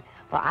free,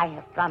 for I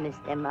have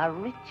promised them a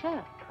richer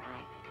prize.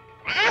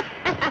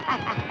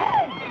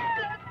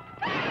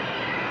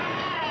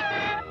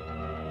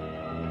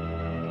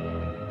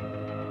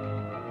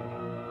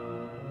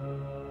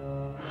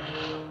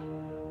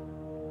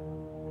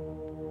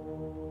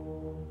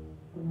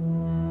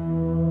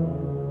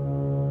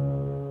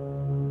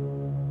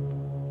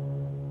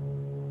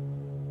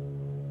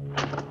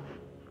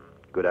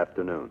 Good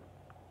afternoon.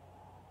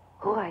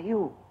 Who are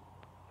you?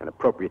 An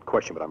appropriate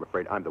question, but I'm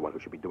afraid I'm the one who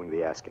should be doing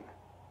the asking.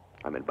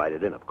 I'm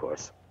invited in, of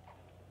course.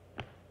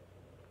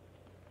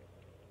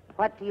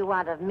 What do you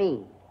want of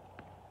me?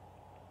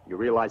 You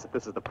realize that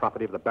this is the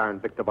property of the Baron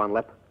Victor von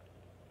Lepp?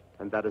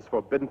 And that is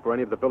forbidden for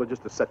any of the villagers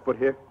to set foot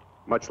here,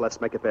 much less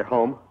make it their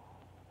home?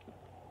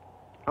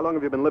 How long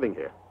have you been living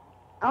here?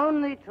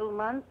 Only 2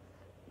 months.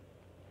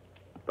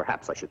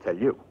 Perhaps I should tell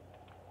you.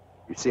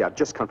 You see, I've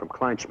just come from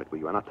𝐁𝐞𝐥𝐻, where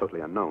you are not totally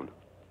unknown.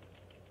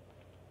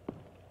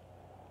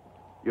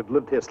 You've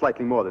lived here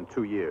slightly more than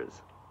 2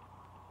 years.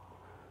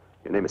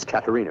 Your name is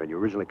Katerina, and you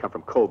originally come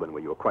from 𝐂𝐵𝐴,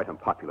 where you were quite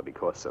unpopular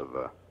because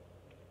of,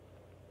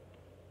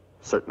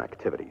 certain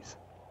activities.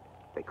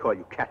 They call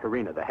you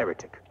Katerina the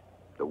heretic,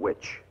 the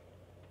witch.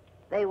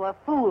 They were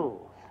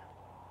fools.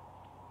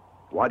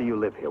 Why do you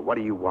live here? What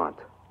do you want?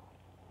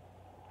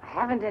 I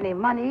haven't any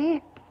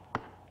money.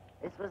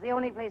 This was the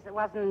only place that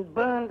wasn't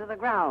burned to the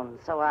ground,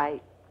 so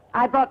I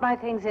brought my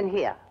things in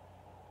here.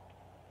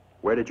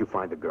 Where did you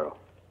find the girl?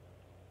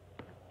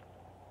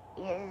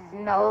 Is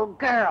no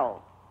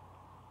girl.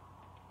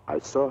 I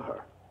saw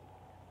her.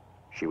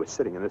 She was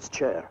sitting in this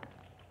chair.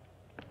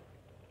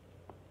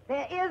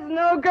 There is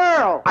no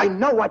girl. I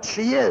know what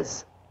she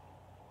is.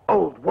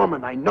 Old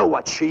woman, I know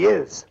what she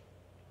is.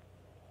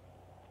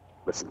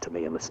 Listen to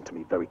me, and listen to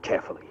me very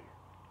carefully.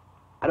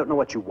 I don't know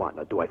what you want,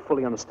 nor do I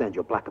fully understand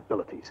your black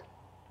abilities.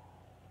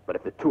 But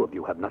if the two of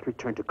you have not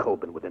returned to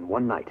𝐂𝐵𝐴 within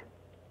one night,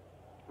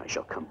 I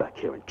shall come back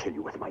here and kill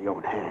you with my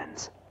own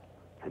hands,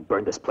 and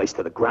burn this place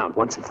to the ground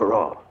once and for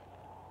all.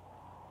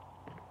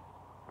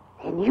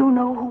 And you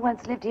know who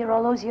once lived here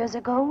all those years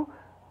ago?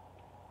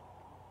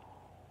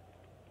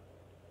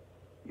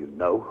 You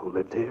know who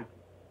lived here?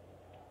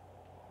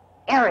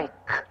 Eric.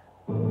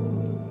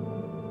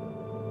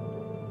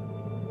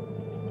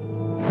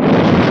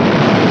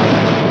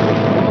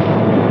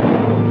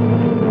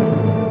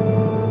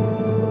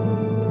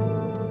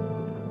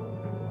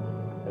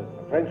 Has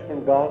the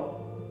Frenchman gone?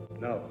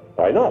 No.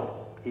 Why not?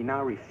 He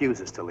now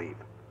refuses to leave.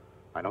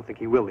 I don't think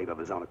he will leave of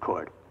his own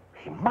accord.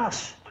 He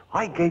must.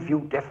 I gave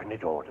you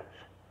definite orders.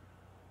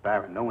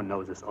 Baron, no one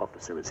knows this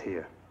officer is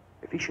here.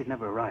 If he should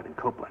never arrive in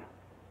𝐂𝐵𝐴.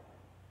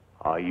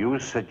 Are you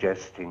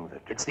suggesting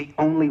that... It's the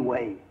only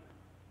way.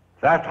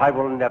 That I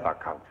will never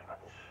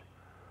countenance.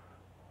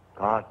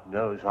 God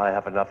knows I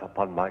have enough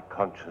upon my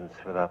conscience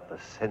without the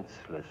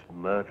senseless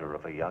murder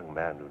of a young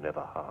man who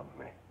never harmed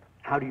me.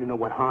 How do you know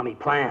what harm he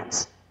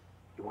plans?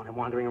 You want him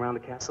wandering around the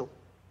castle?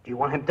 Do you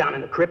want him down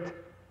in the crypt?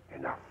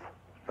 Enough.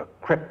 The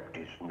crypt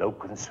is no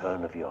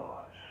concern of yours.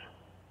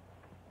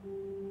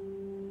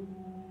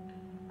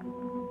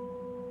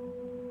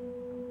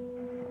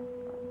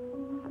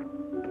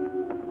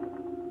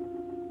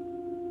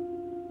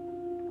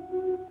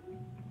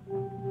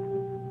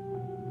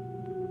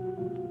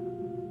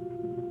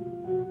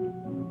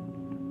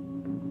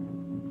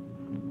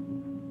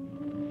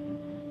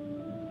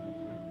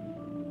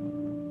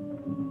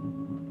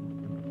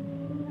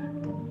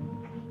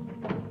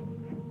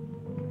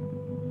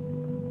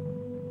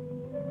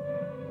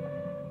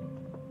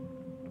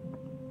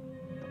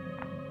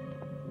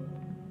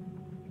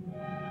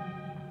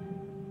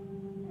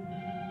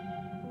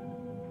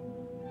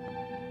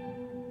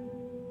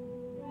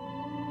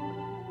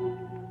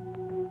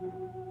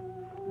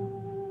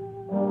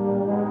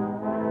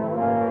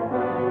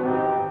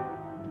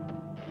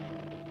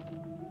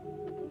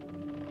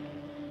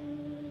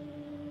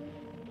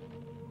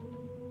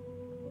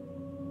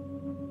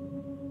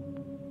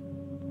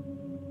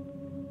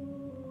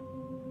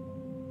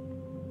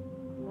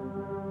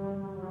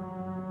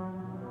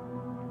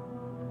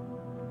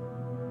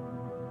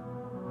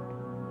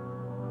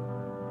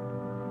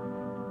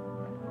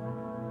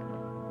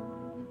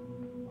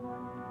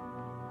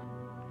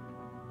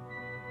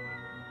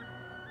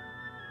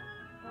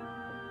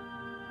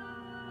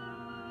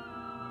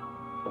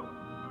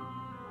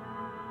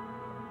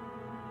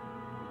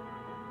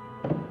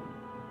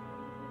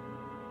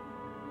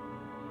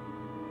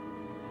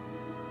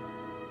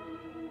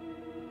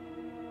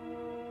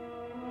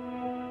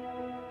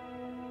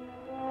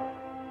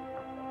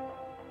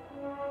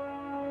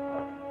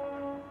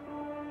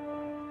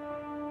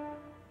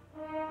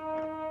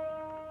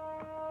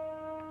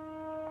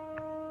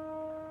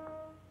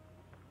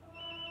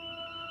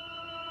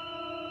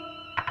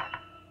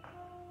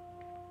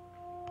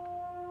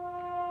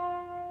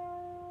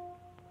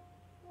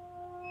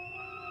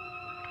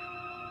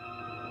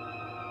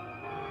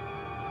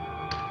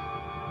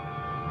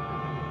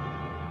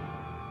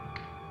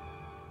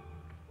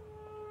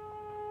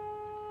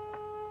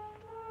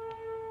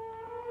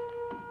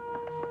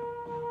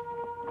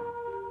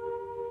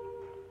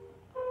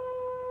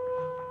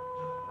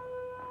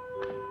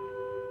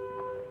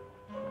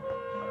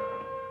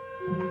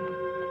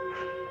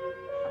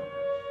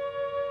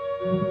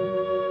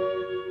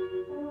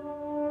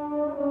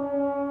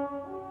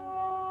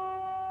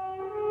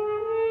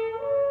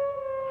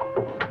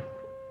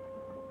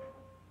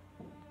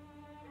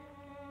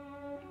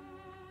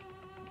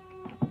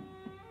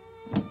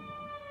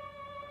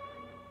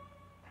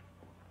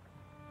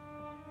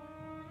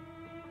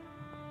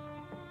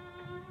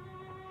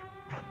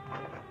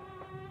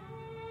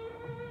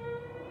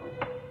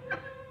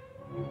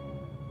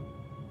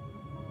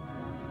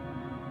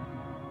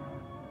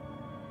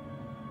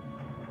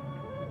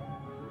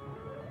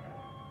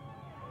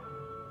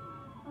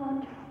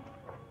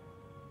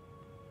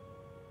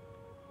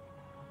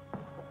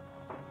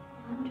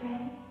 Andre,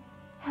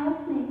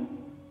 help me.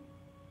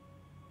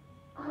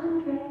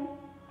 Andre.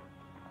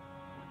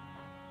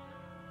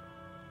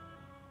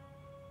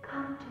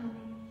 Come to me.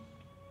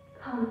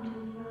 Come to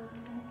me,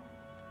 Andre.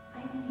 I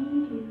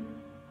need you.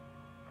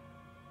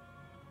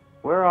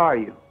 Where are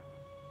you?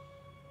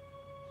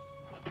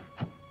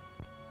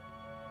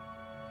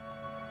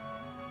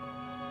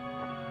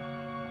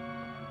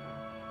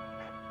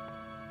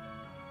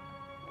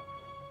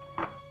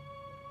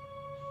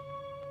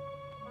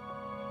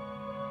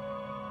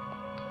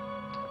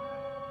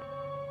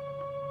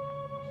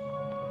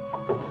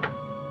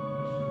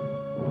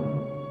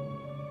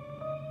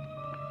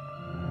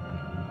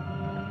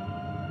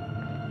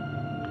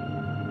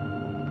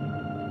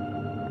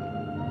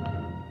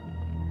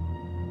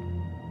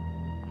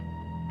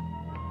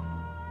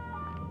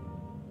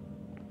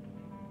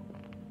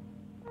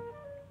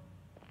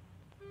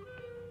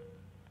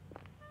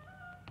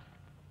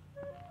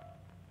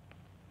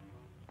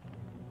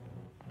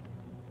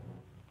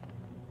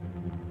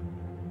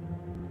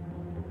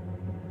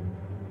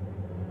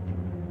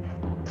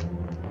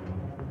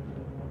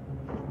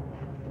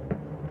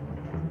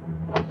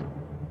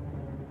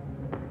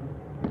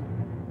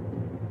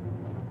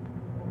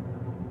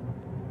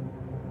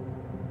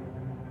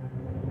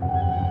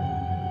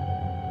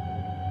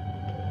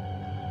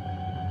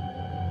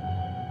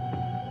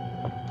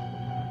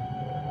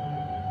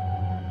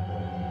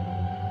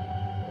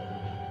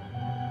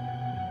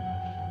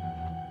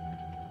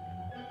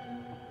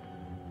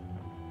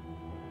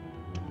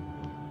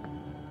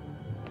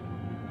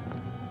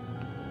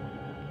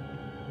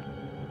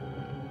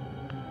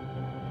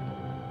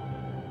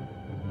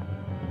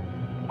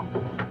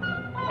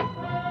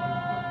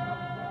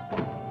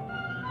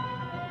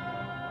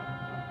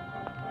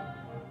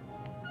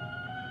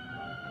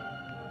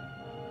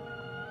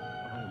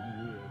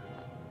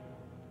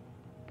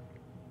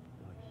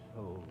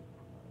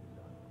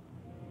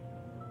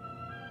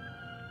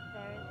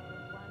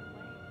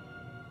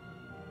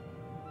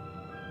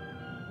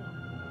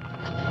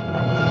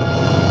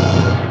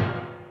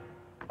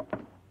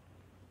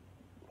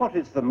 What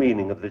is the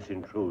meaning of this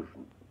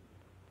intrusion?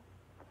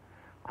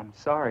 I'm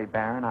sorry,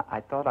 Baron.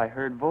 I thought I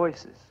heard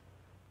voices.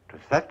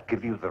 Does that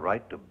give you the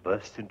right to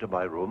burst into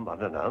my room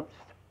unannounced?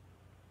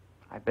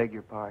 I beg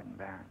your pardon,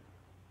 Baron.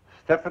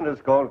 Stefan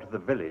has gone to the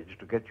village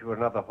to get you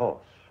another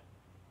horse.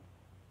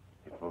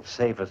 It will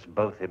save us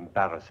both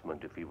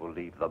embarrassment if he will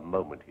leave the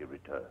moment he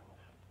returns.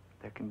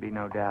 There can be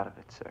no doubt of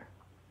it, sir.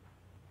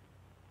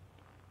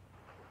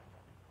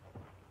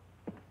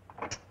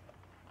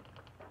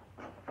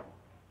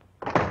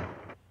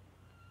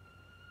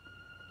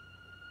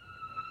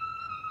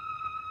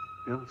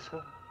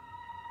 Ilsa?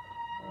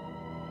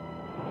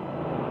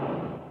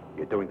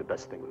 You're doing the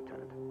best thing,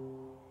 Lieutenant.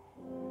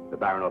 The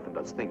Baron often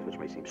does things which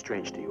may seem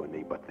strange to you and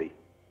me, but the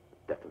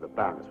death of the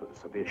Baroness was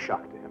a severe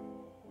shock to him.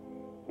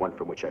 One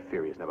from which I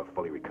fear he has never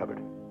fully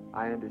recovered.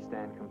 I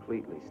understand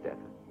completely,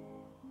 Stefan.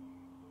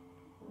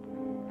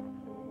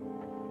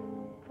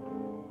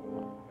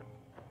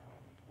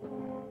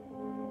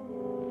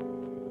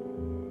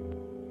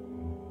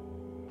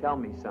 Tell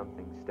me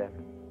something,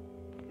 Stefan.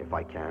 If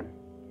I can.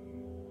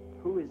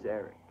 Who is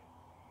Eric?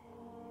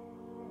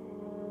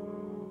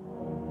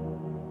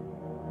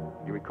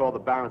 You recall the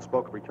Baron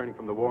spoke of returning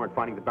from the war and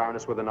finding the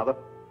Baroness with another?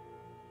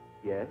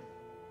 Yes.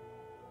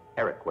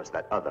 Eric was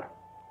that other.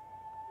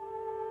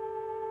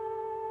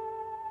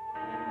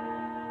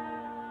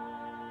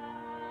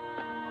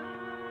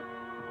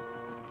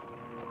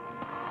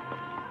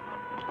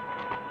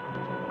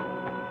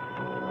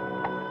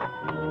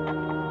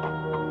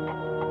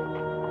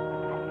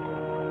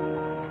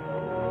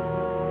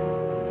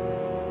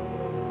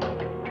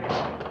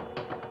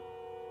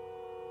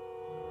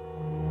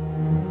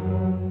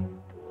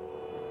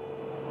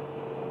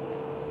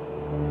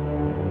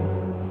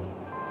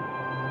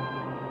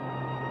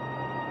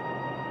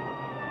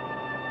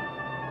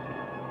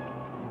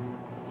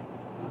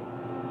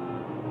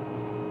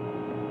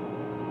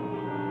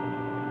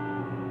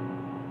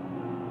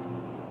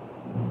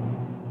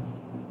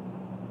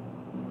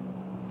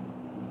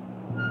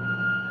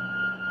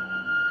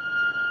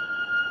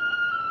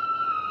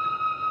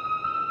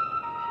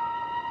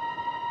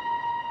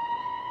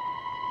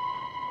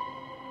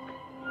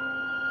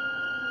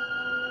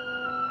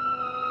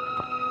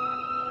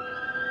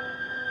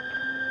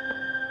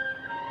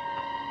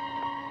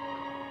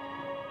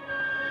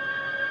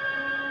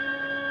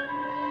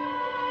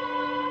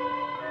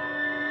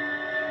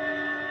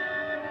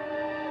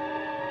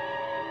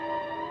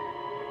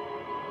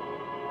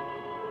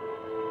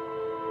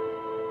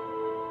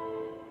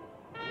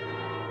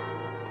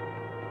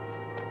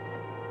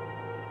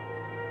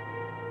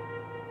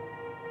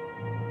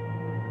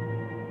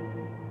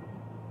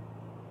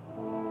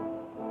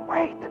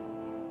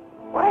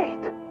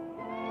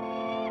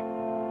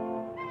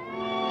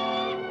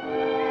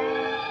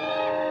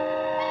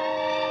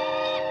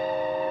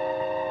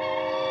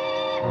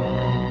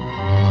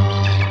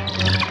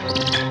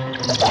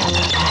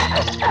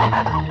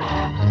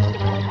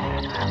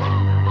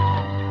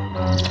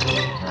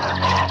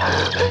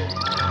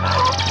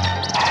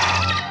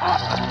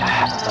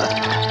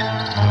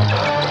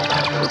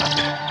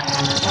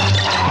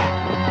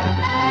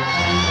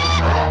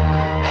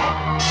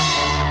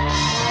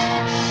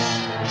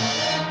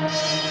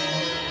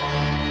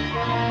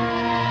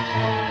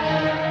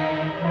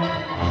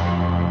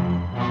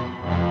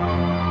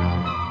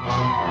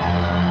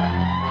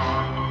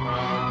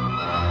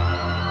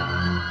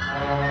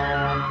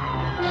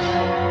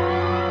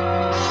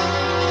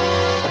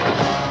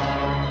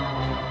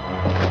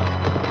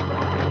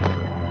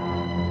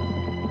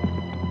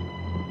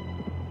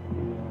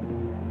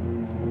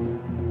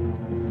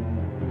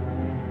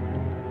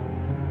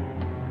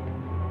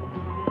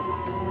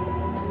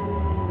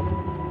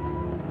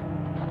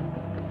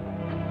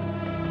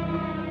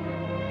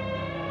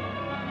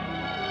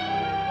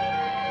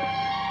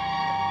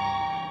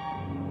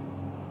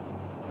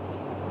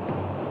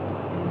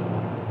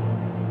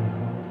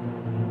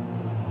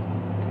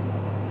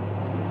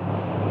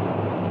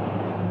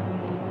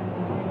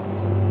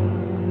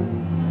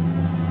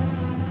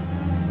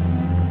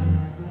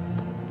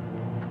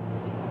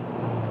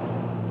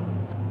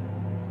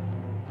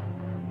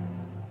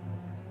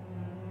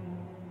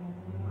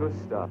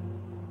 Gustav.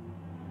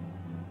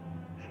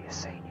 She has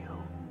seen you.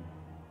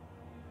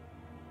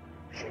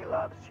 She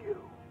loves you.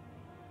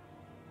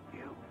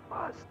 You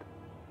must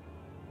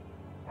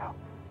help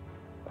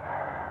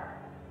her.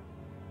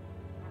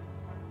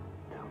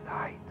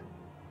 Tonight,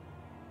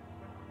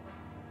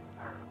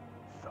 her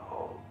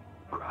soul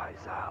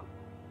cries out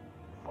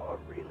for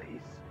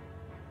release.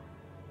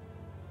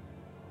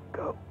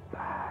 Go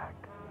back.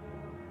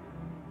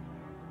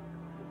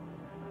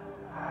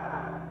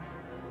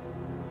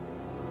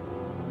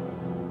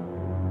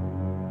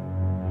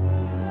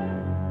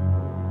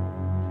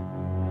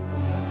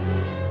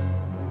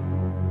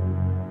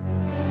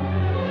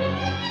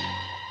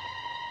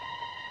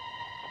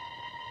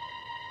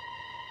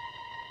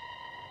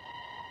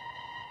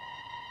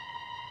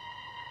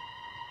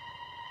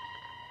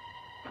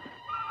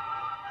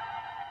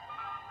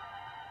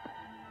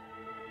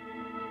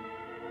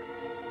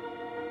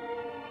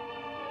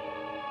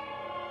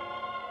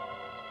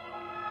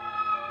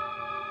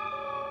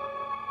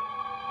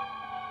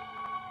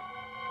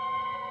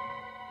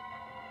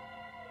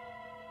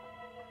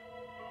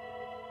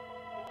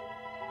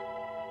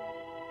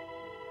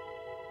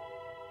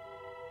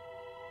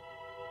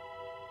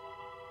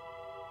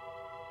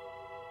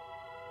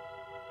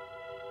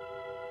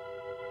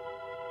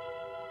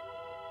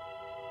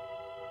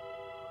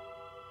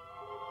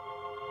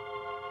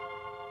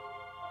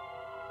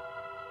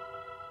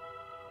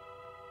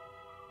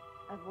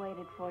 I've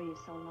waited for you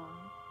so long.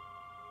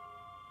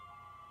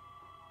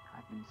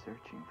 I've been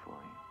searching for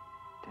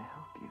you, to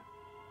help you,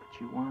 but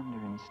you wander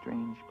in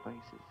strange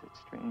places at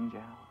strange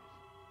hours.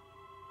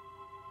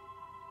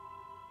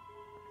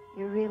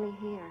 You're really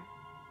here.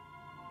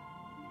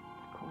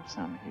 Of course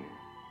I'm here.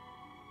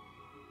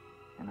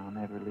 And I'll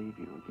never leave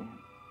you again.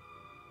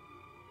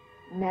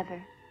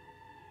 Never.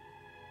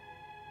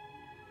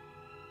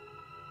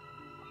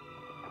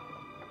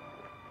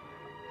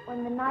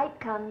 When the night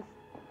comes,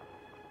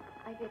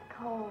 I get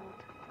cold.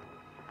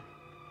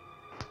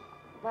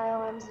 My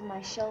arms and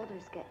my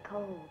shoulders get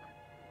cold.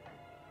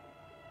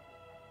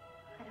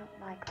 I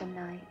don't like the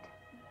night.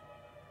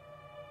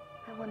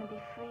 I want to be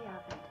free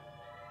of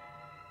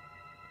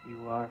it.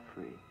 You are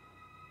free.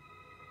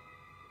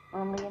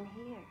 Only in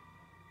here,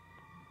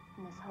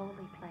 in this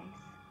holy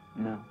place.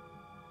 No.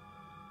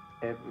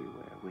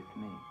 Everywhere with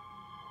me.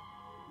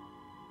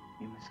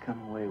 You must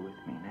come away with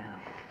me now.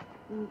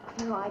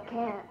 No, I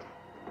can't.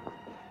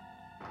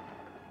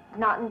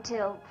 Not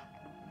until...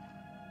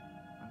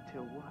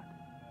 Until what?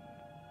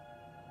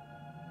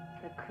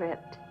 The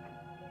crypt.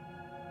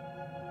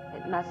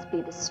 It must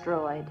be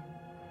destroyed.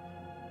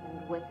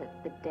 And with it,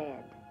 the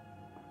dead.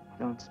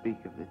 Don't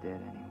speak of the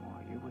dead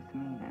anymore. You're with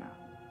me now.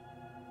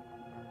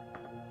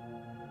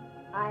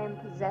 I am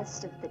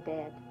possessed of the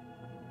dead.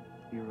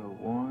 You're a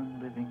warm,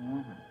 living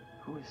woman.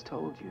 Who has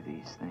told you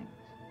these things?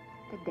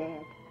 The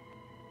dead.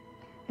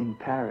 In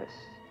Paris,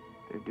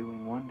 they're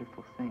doing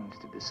wonderful things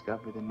to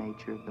discover the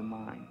nature of the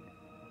mind.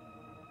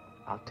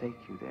 I'll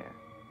take you there.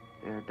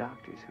 There are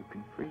doctors who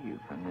can free you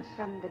from this.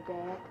 From the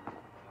dead?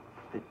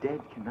 The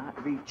dead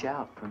cannot reach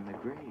out from the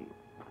grave.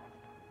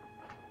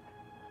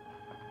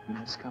 You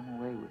must come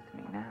away with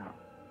me now.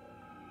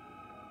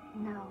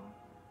 No.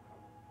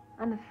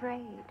 I'm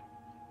afraid.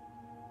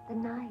 The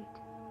night.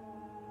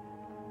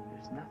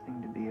 There's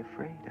nothing to be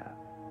afraid of.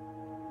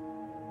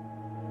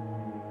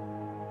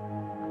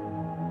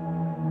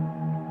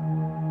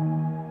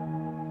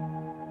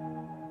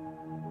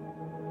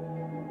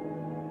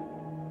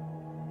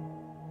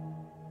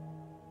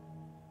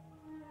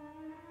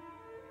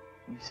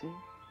 You see?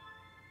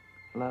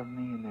 Love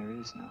me and there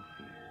is no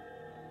fear.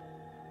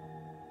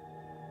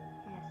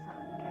 Yes,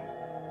 Andre.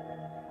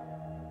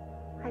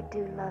 I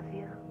do love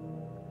you.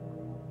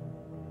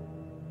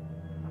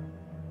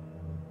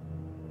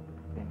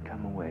 Then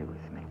come away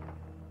with me.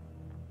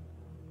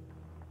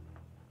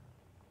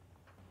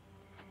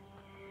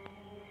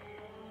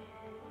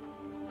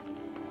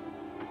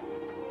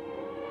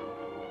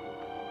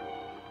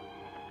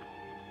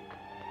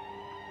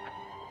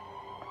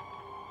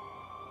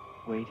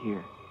 wait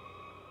here.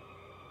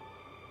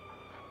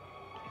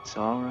 It's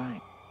all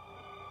right.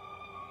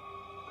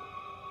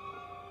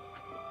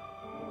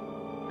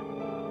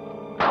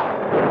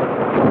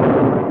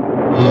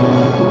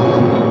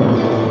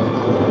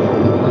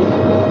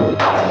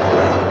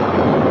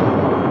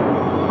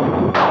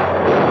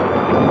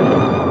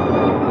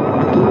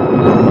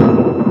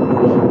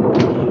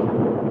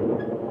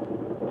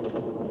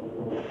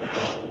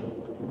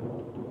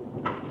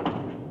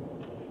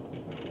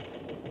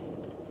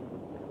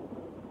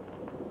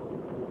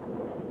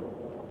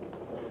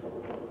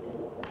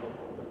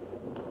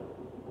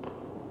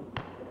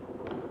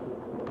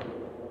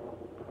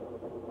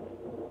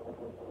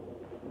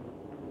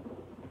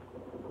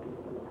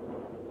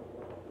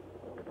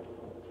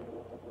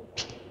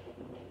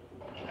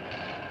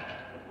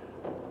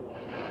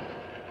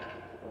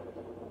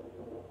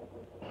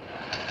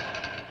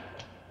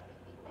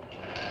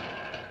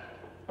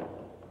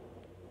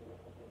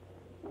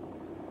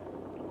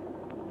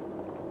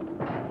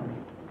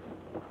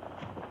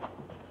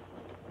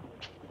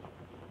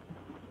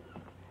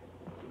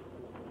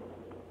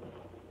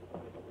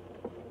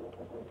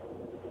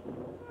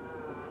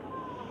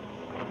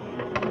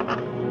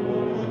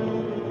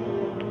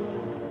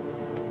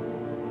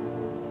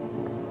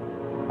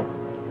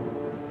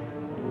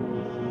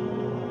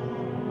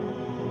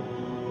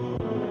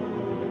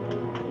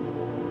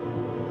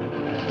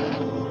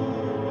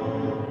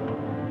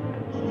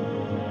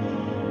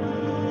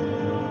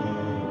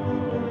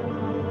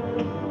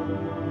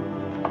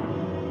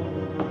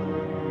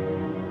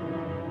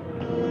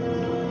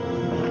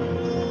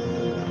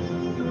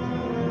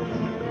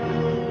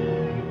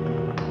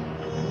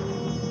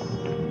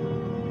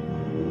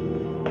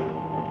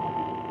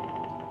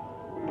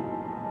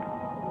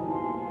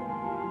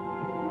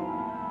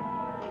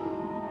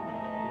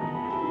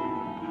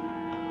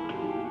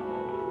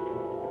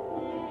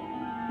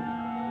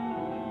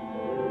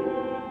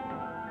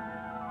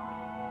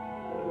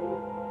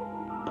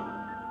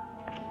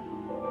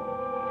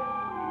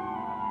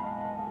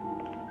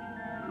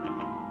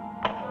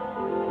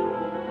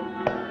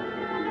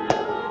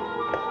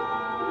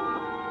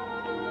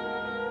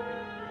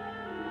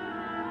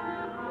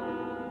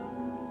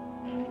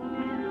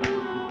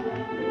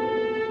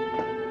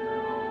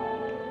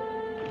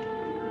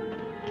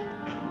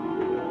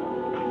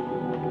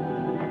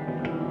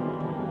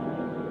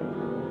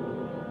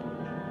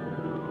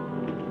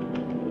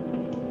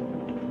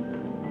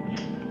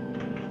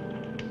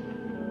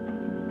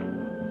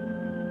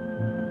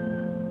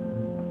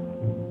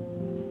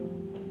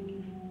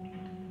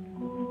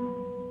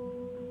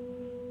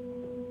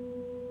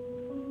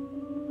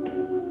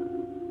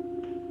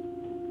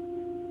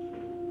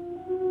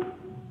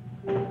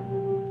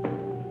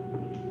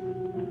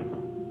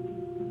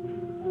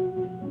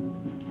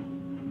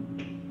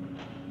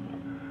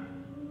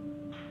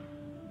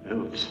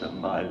 Ilsa,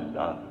 my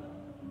love,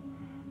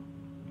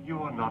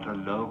 you are not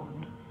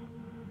alone.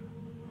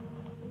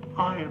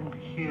 I am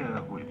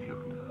here with you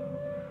now.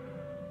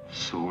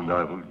 Soon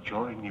I will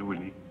join you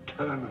in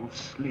eternal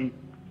sleep.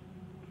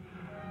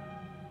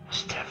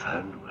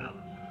 Stefan will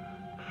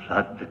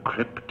flood the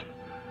crypt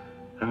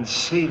and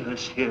seal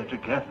us here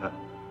together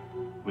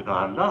with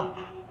our love.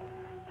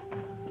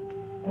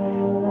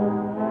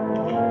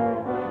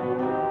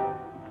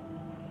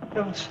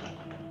 Ilsa.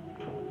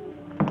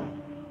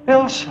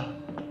 Ilsa.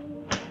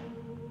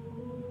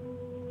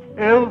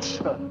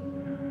 Ilsa.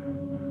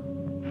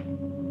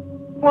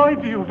 Why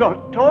do you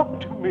not talk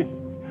to me?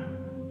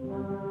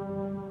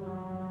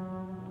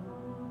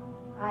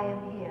 I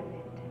am here,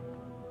 Victor.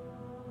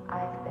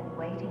 I've been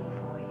waiting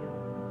for you.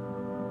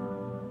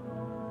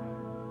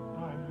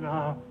 My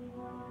love.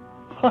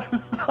 My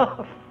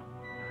love.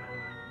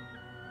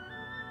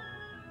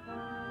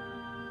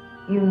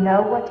 You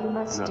know what you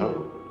must No.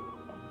 do.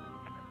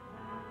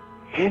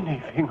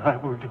 Anything I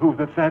will do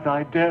that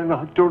I dare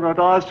not. Do not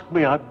ask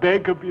me, I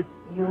beg of you.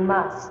 You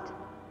must,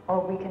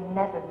 or we can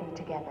never be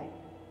together.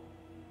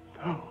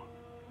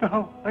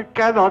 No, I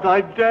cannot,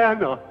 I dare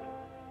not.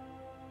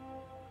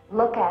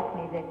 Look at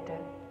me, Victor.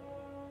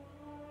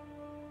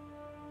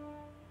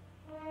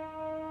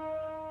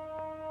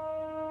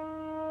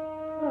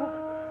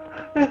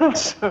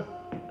 Ilsa,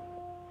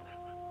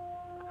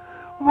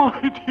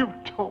 why do you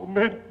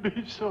torment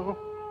me so?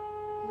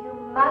 You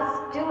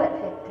must do it,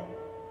 Victor.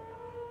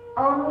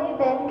 Only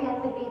then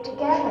can we be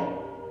together.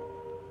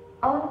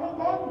 Only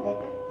then,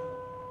 Victor.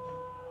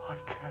 I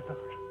cannot.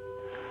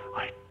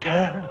 I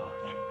dare not.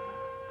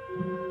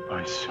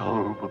 My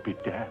soul will be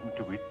damned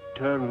to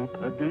eternal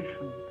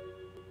perdition.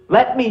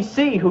 Let me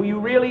see who you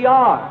really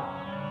are.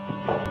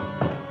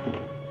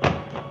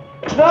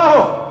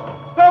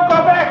 No! Don't go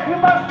back! You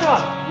must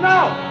not! No!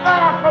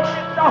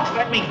 No!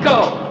 Let me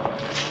go!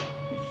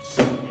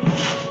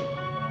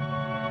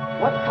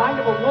 What kind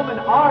of a woman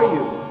are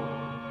you?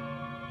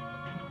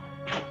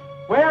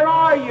 Where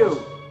are you?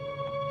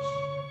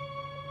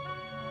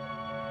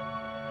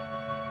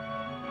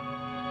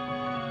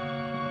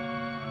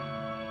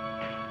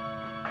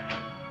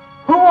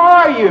 Who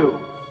are you?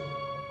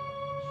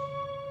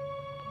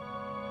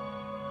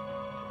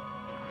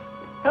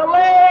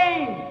 Helene!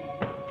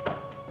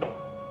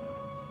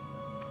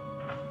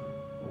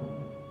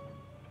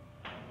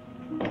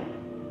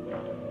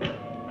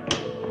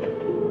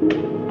 Is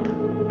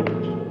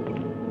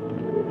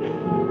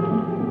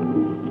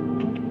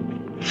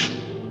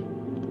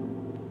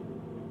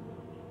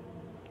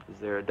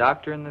there a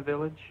doctor in the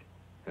village?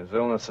 His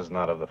illness is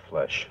not of the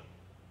flesh.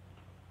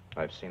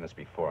 I've seen this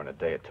before. In a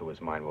day or two,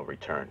 his mind will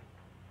return.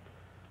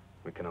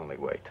 We can only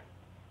wait.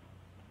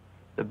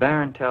 The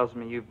Baron tells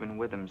me you've been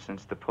with him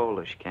since the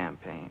Polish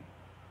campaign.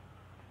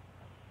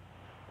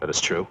 That is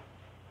true.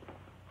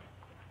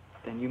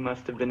 Then you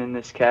must have been in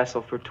this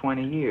castle for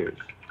 20 years.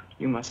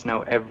 You must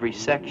know every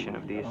section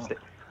of the estate.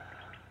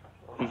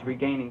 He's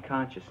regaining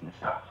consciousness.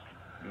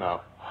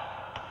 No.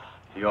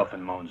 He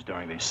often moans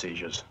during these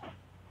seizures.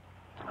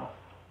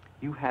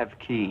 You have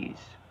keys.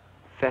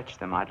 Fetch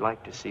them. I'd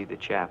like to see the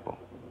chapel.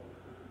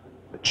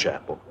 The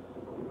chapel?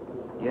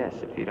 Yes,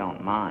 if you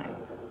don't mind.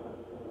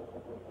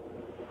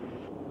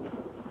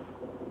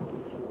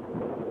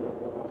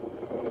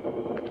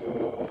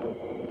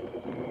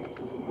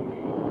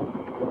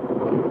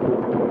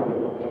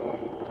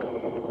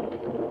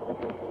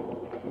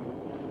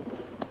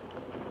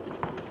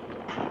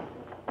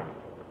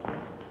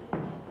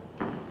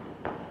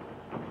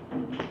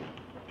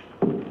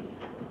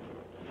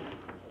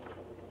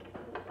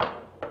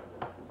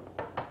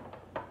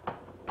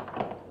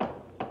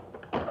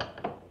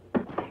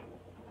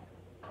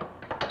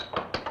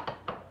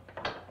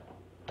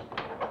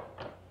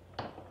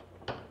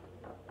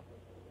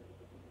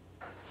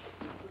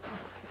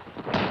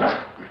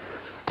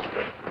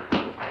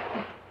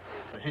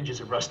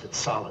 Hinges are rusted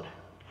solid.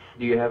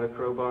 Do you have a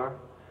crowbar?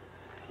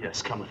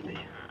 Yes, come with me.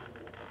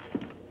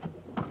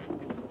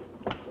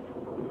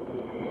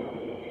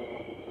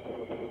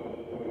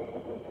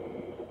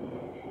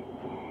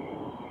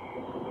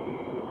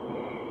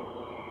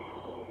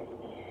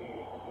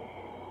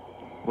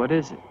 What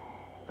is it?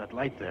 That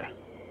light there.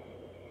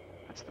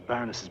 That's the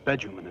Baroness's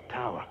bedroom in the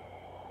tower.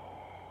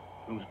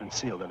 The room's been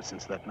sealed ever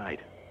since that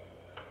night.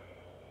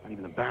 Not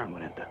even the Baron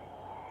would enter.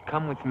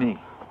 Come with me.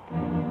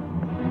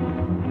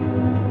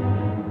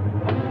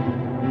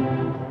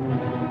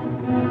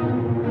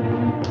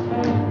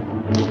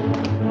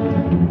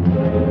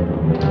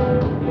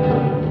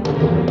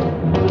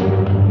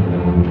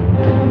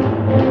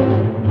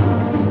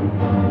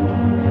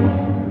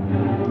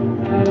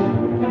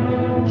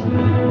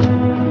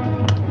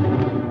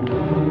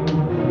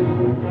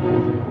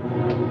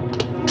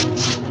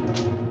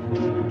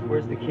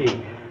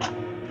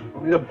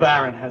 The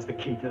Baron has the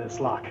key to this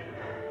lock.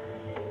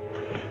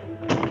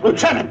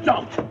 Lieutenant,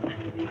 don't! If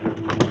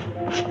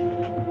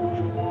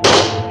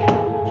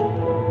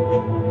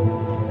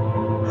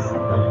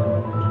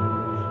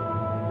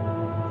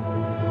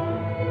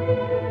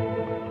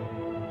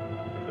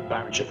the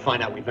Baron should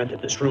find out we've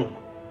entered this room.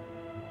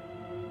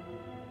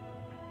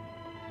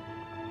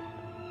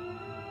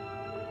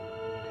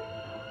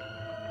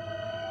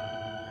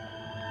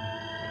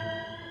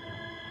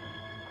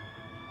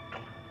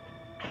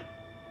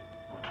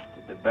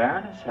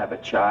 Baroness have a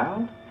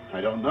child? I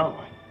don't know.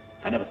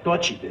 I never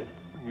thought she did.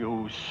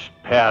 You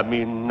spare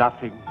me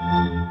nothing.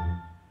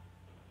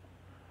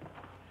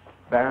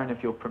 Baron,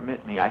 if you'll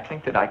permit me, I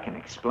think that I can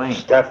explain.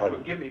 Stefan.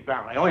 Forgive me,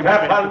 Baron. I only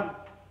Stefan!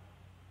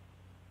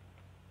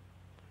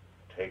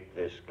 Take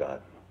this gun.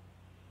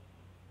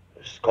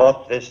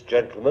 Escort this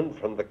gentleman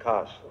from the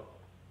castle.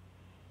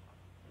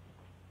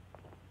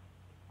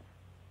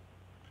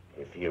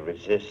 If he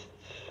resists,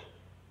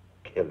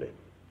 kill him.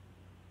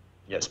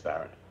 Yes,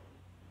 Baron.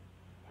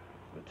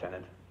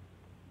 Lieutenant.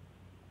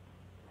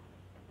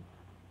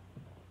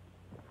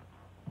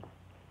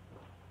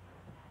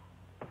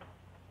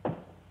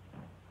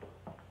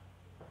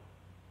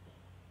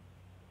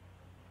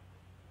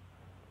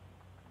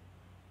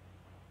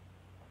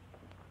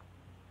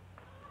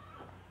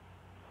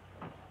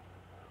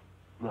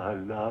 My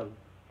love.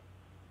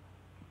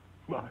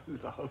 My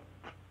love.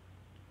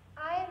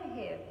 I am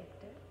here,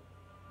 Victor.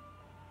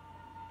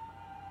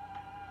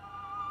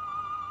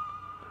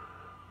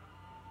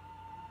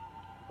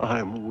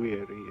 I'm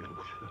weary,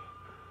 Ilsa.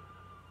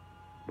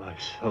 My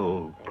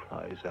soul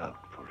cries out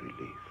for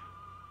relief.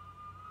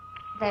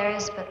 There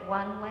is but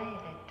one way,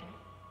 Victor.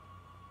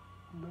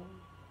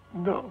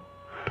 No, no.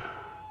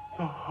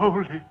 The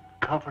holy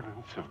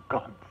covenants of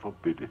God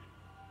forbid it.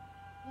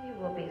 You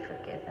will be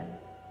forgiven.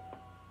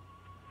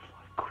 If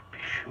I could be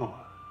sure.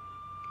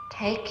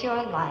 Take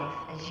your life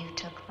as you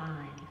took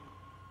mine.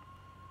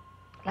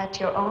 Let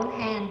your own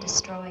hand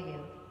destroy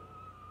you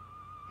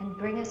and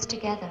bring us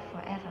together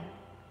forever.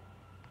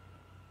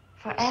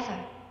 Forever.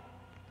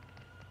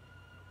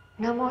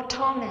 No more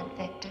torment,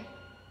 Victor.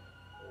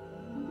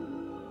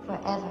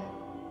 Forever.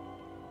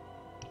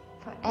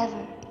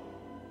 Forever.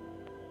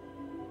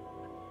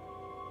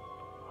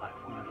 I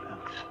will,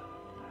 Elsa.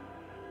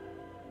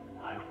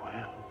 I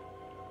will.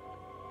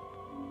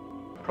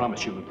 I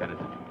promise you, Lieutenant.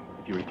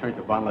 If you return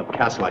to Von Lepp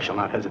Castle, I shall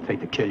not hesitate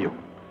to kill you.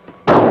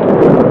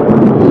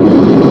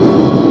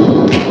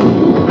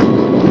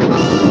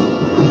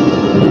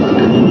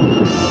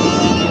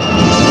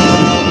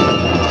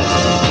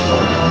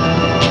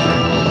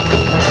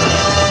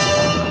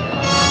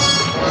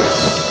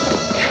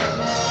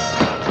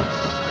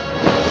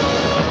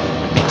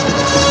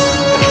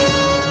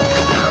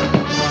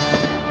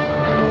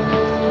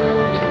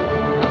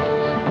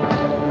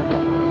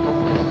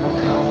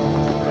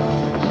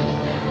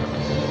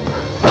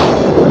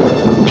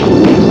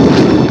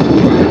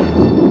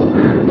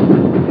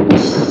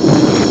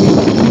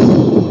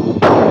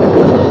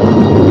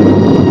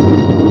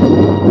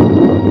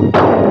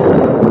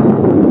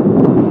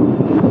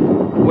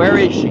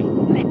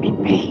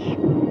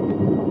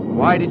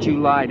 you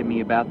lie to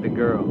me about the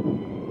girl?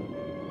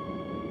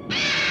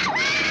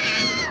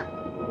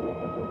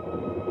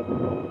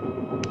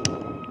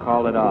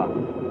 Call it off.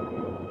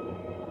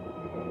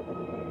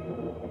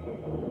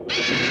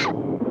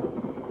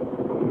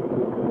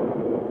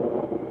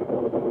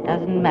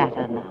 Doesn't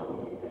matter now.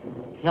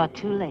 You're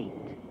too late.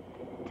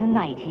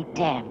 Tonight he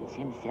damns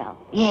himself.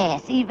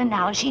 Yes, even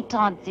now she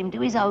taunts him to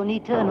his own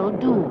eternal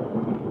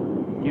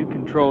doom. You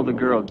control the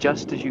girl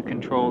just as you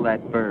control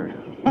that bird.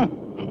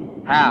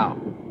 How?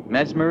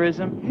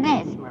 Mesmerism?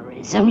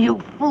 Mesmerism, you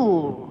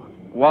fool.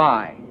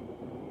 Why?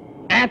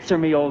 Answer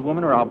me, old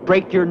woman, or I'll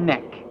break your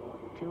neck.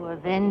 To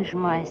avenge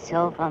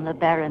myself on the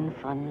Baron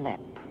von Lepp.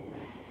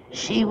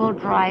 She will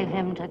drive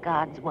him to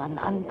God's one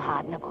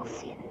unpardonable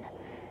sin.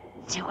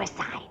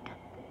 Suicide.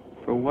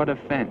 For what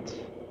offense?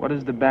 What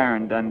has the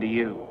Baron done to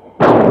you?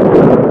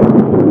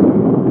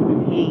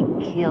 He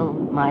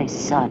killed my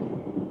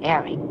son,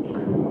 Eric.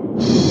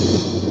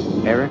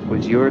 Eric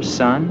was your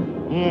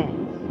son? Yes.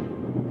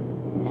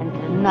 And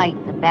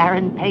tonight the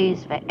Baron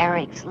pays for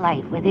Eric's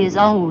life with his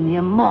own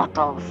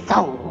immortal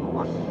soul.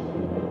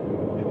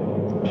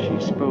 She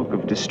spoke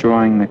of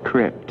destroying the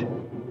crypt.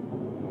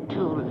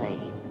 Too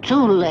late.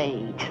 Too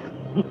late.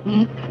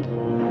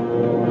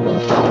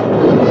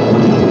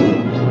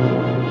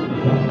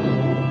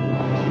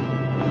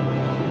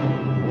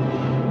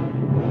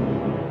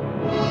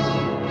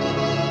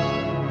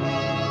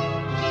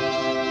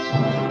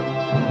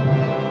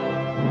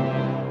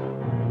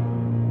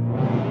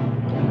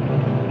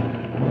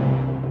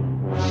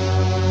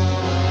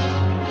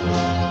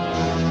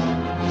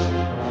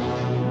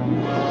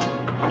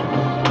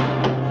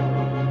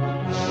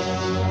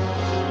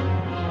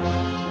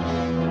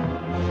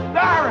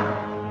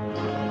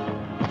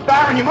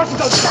 Baron, you mustn't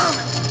go down!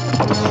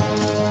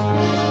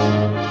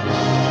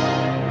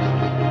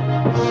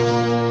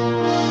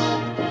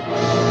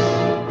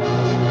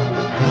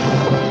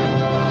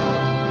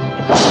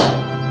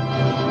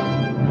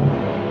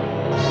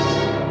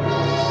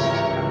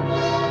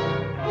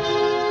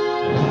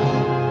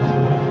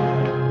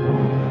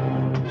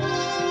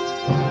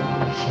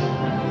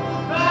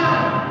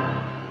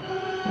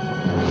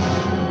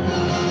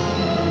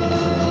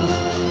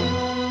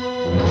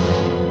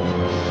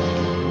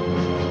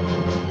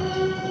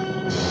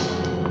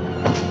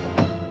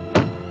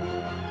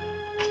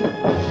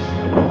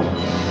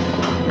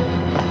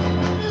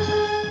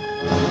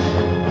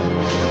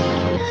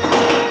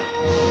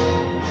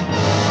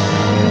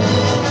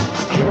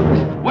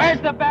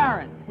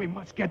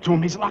 Get to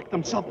him. He's locked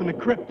himself in the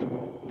crypt.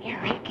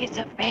 Eric is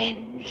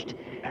avenged.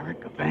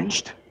 Eric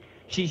avenged?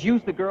 She's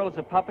used the girl as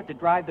a puppet to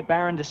drive the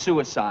Baron to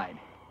suicide.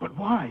 But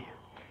why?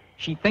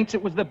 She thinks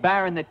it was the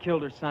Baron that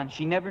killed her son.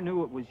 She never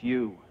knew it was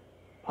you.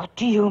 What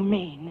do you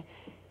mean?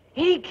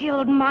 He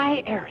killed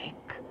my Eric.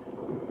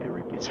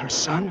 Eric is her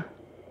son?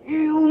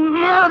 You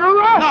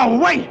murderer! No,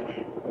 wait!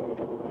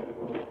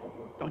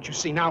 Don't you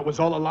see now it was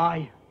all a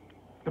lie?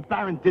 The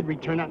Baron did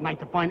return that night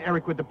to find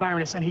Eric with the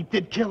Baroness, and he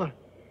did kill her.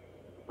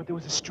 But there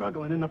was a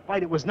struggle, and in the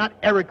fight, it was not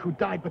Eric who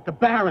died, but the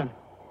Baron.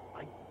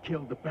 I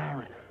killed the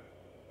Baron.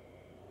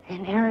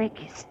 Then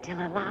Eric is still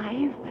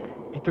alive?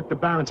 He took the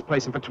Baron's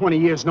place, and for 20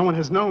 years, no one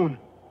has known.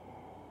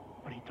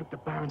 But he took the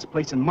Baron's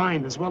place in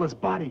mind as well as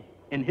body.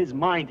 In his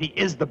mind, he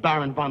is the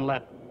Baron von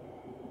Lepp.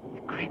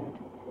 The crypt.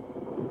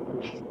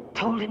 She's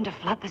told him to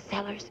flood the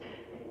cellars.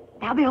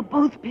 Now they'll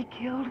both be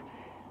killed.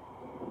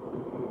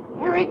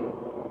 Eric!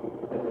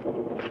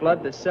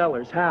 Flood the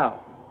cellars?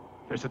 How?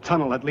 There's a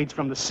tunnel that leads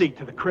from the sea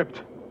to the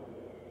crypt.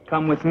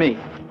 Come with me.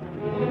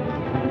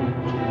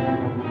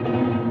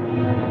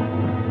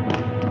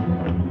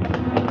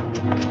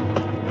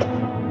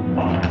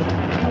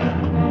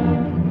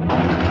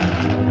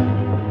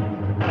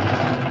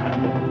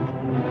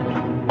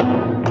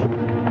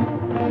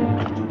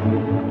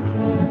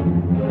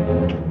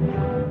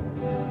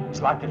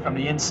 He's locked it from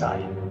the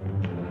inside.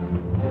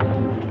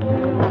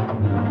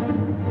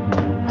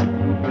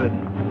 Good.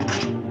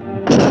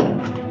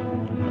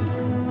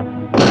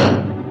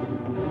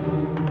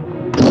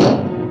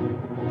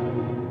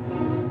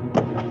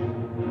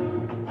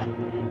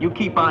 You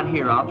keep on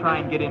here. I'll try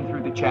and get in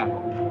through the chapel.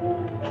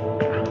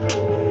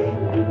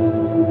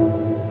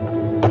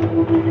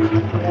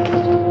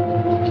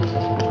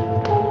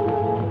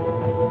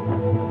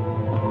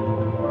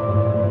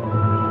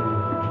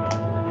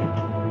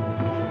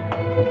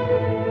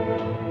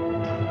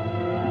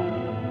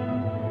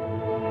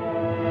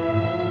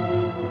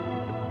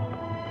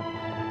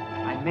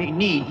 I may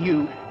need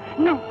you.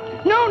 No,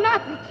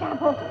 not the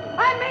chapel.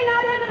 I may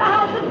not enter the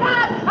house of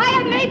God. I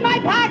have made my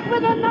pact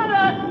with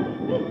another.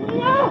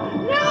 No,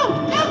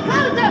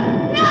 closer!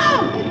 No!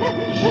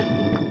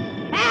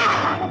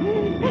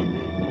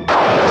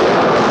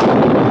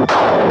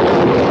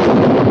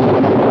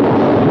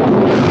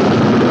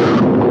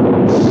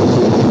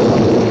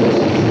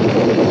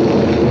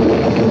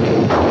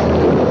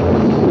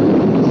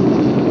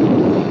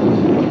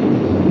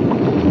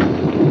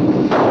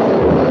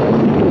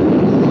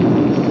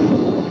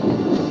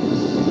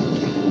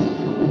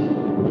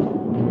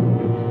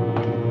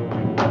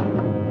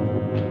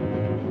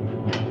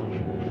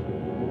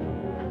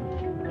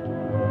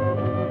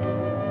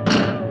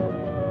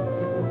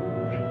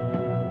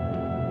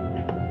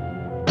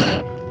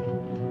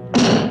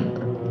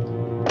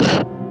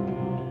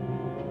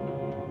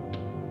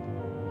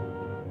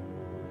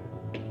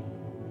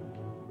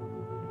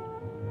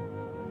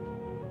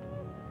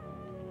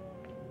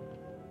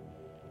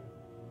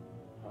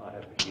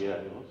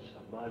 years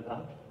of my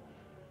love.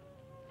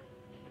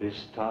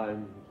 This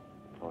time,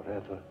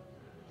 forever.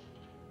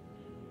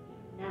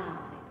 Now,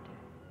 Victor.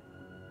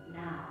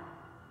 Now.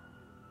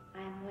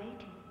 I am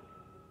waiting.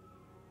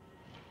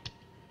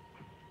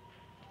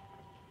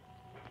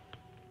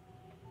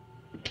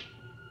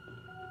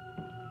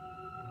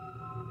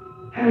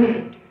 Hurry,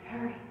 Victor,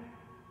 hurry.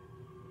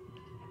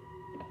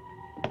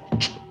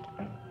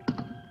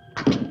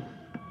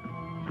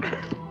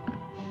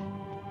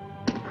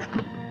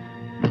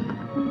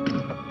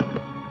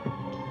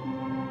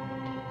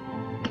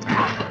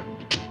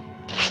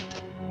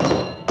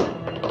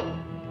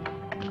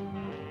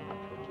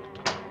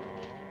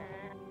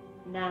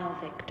 Now,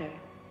 Victor,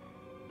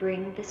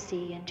 bring the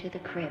sea into the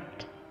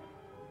crypt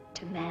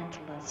to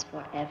mantle us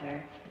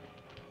forever.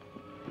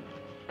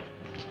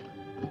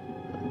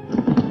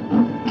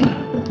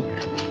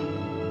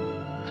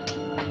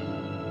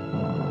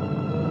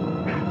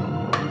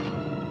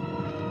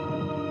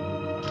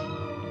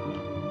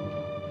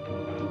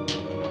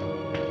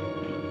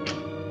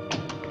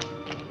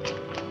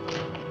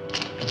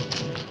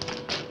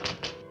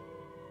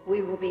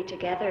 We will be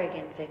together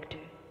again, Victor.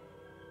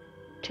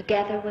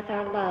 Together with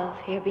our love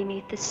here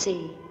beneath the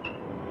sea.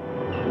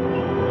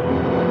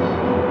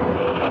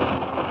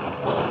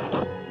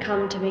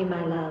 Come to me,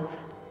 my love.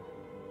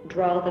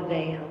 Draw the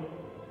veil.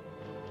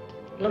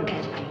 Look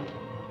at me.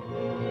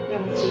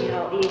 And see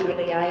how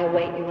eagerly I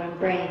await your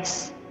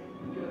embrace.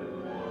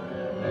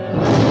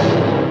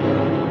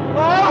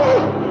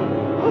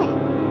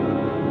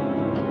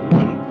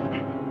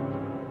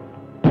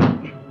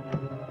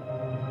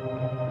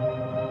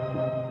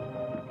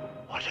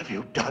 What have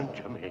you done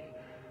to me?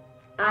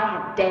 I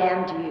have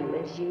damned you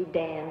as you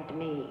damned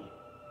me.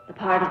 The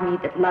part of me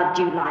that loved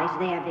you lies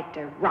there,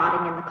 Victor,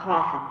 rotting in the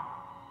coffin.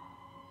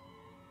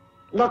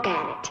 Look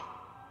at it.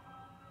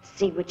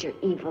 See what your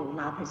evil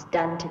love has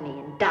done to me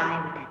and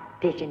die with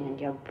that vision in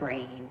your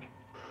brain.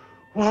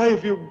 Why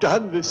have you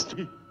done this to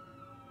me?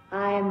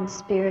 I am the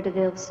spirit of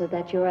𝐂𝐸𝐵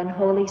that your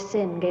unholy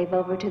sin gave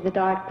over to the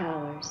dark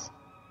powers.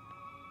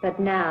 But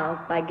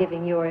now, by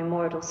giving your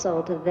immortal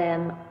soul to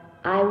them,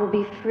 I will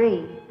be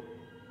free,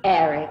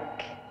 Eric.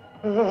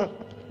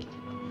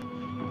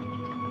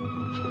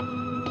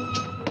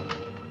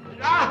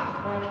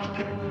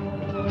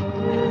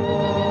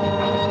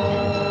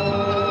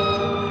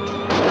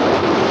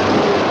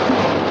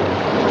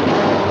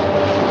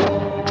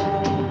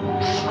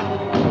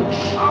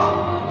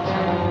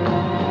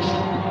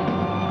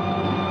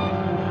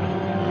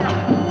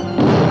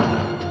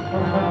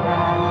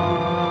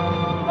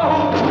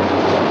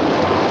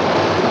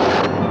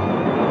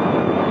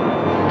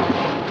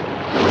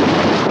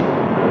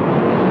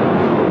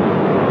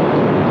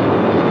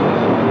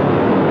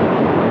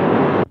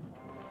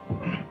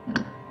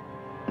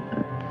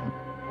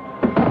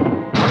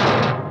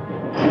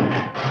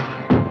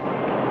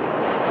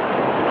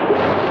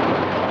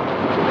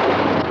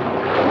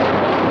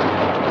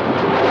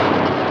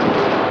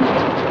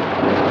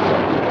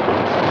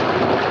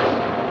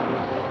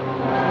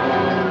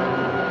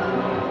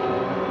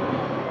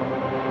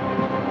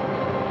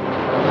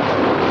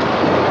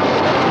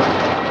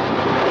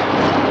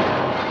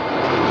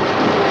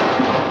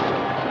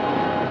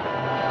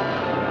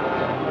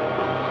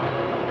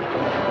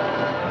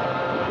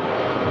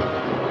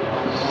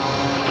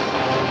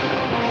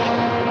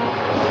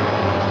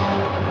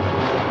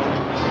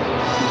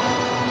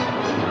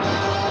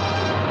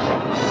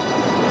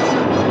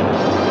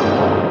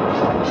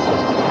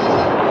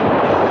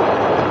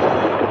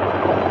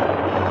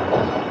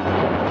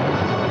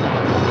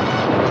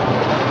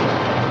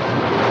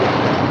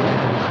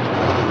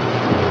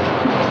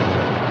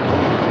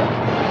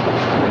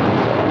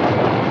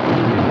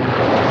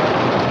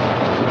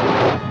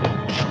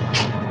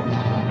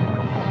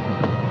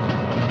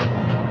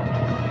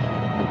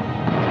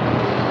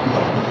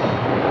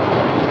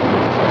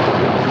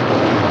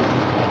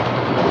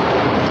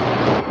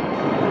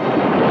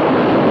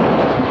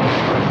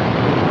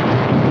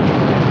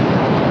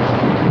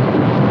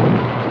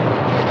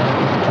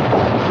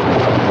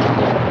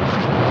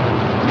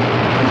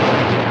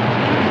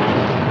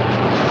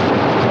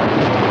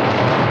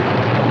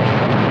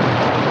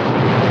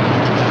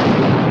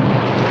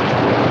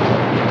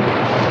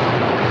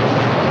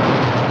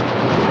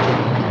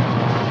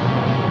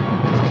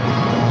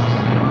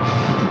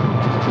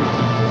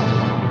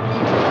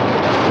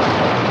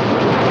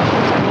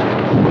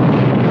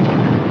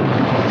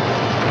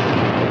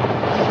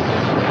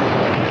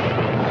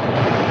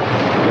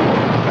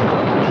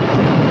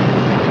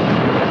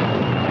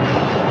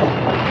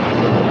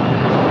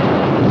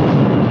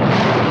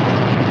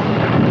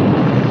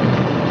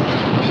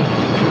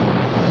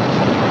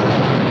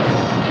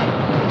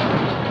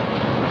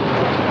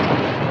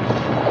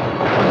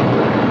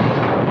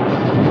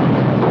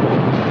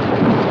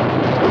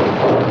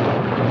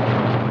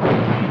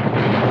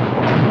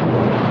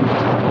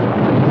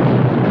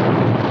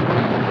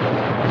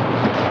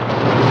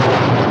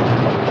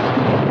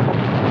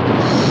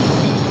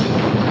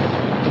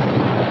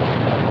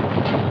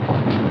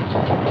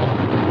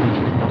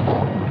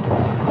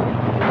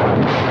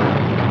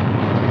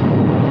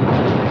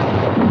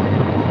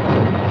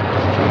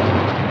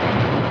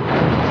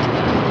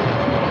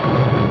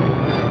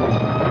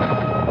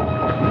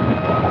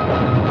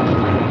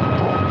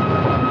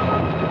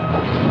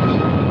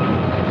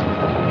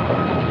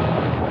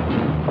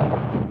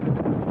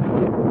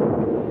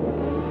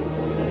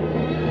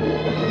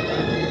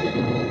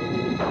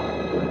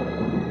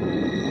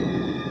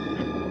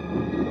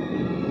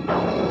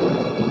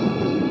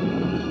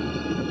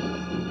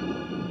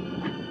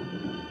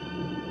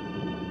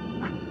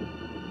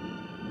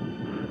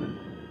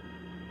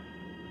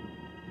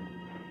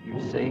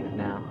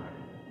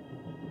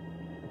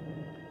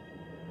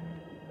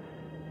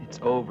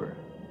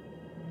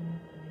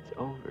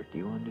 over. Do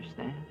you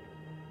understand?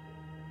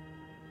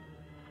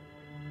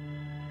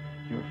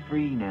 You're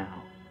free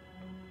now.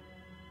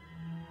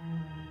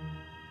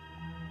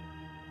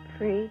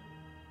 Free?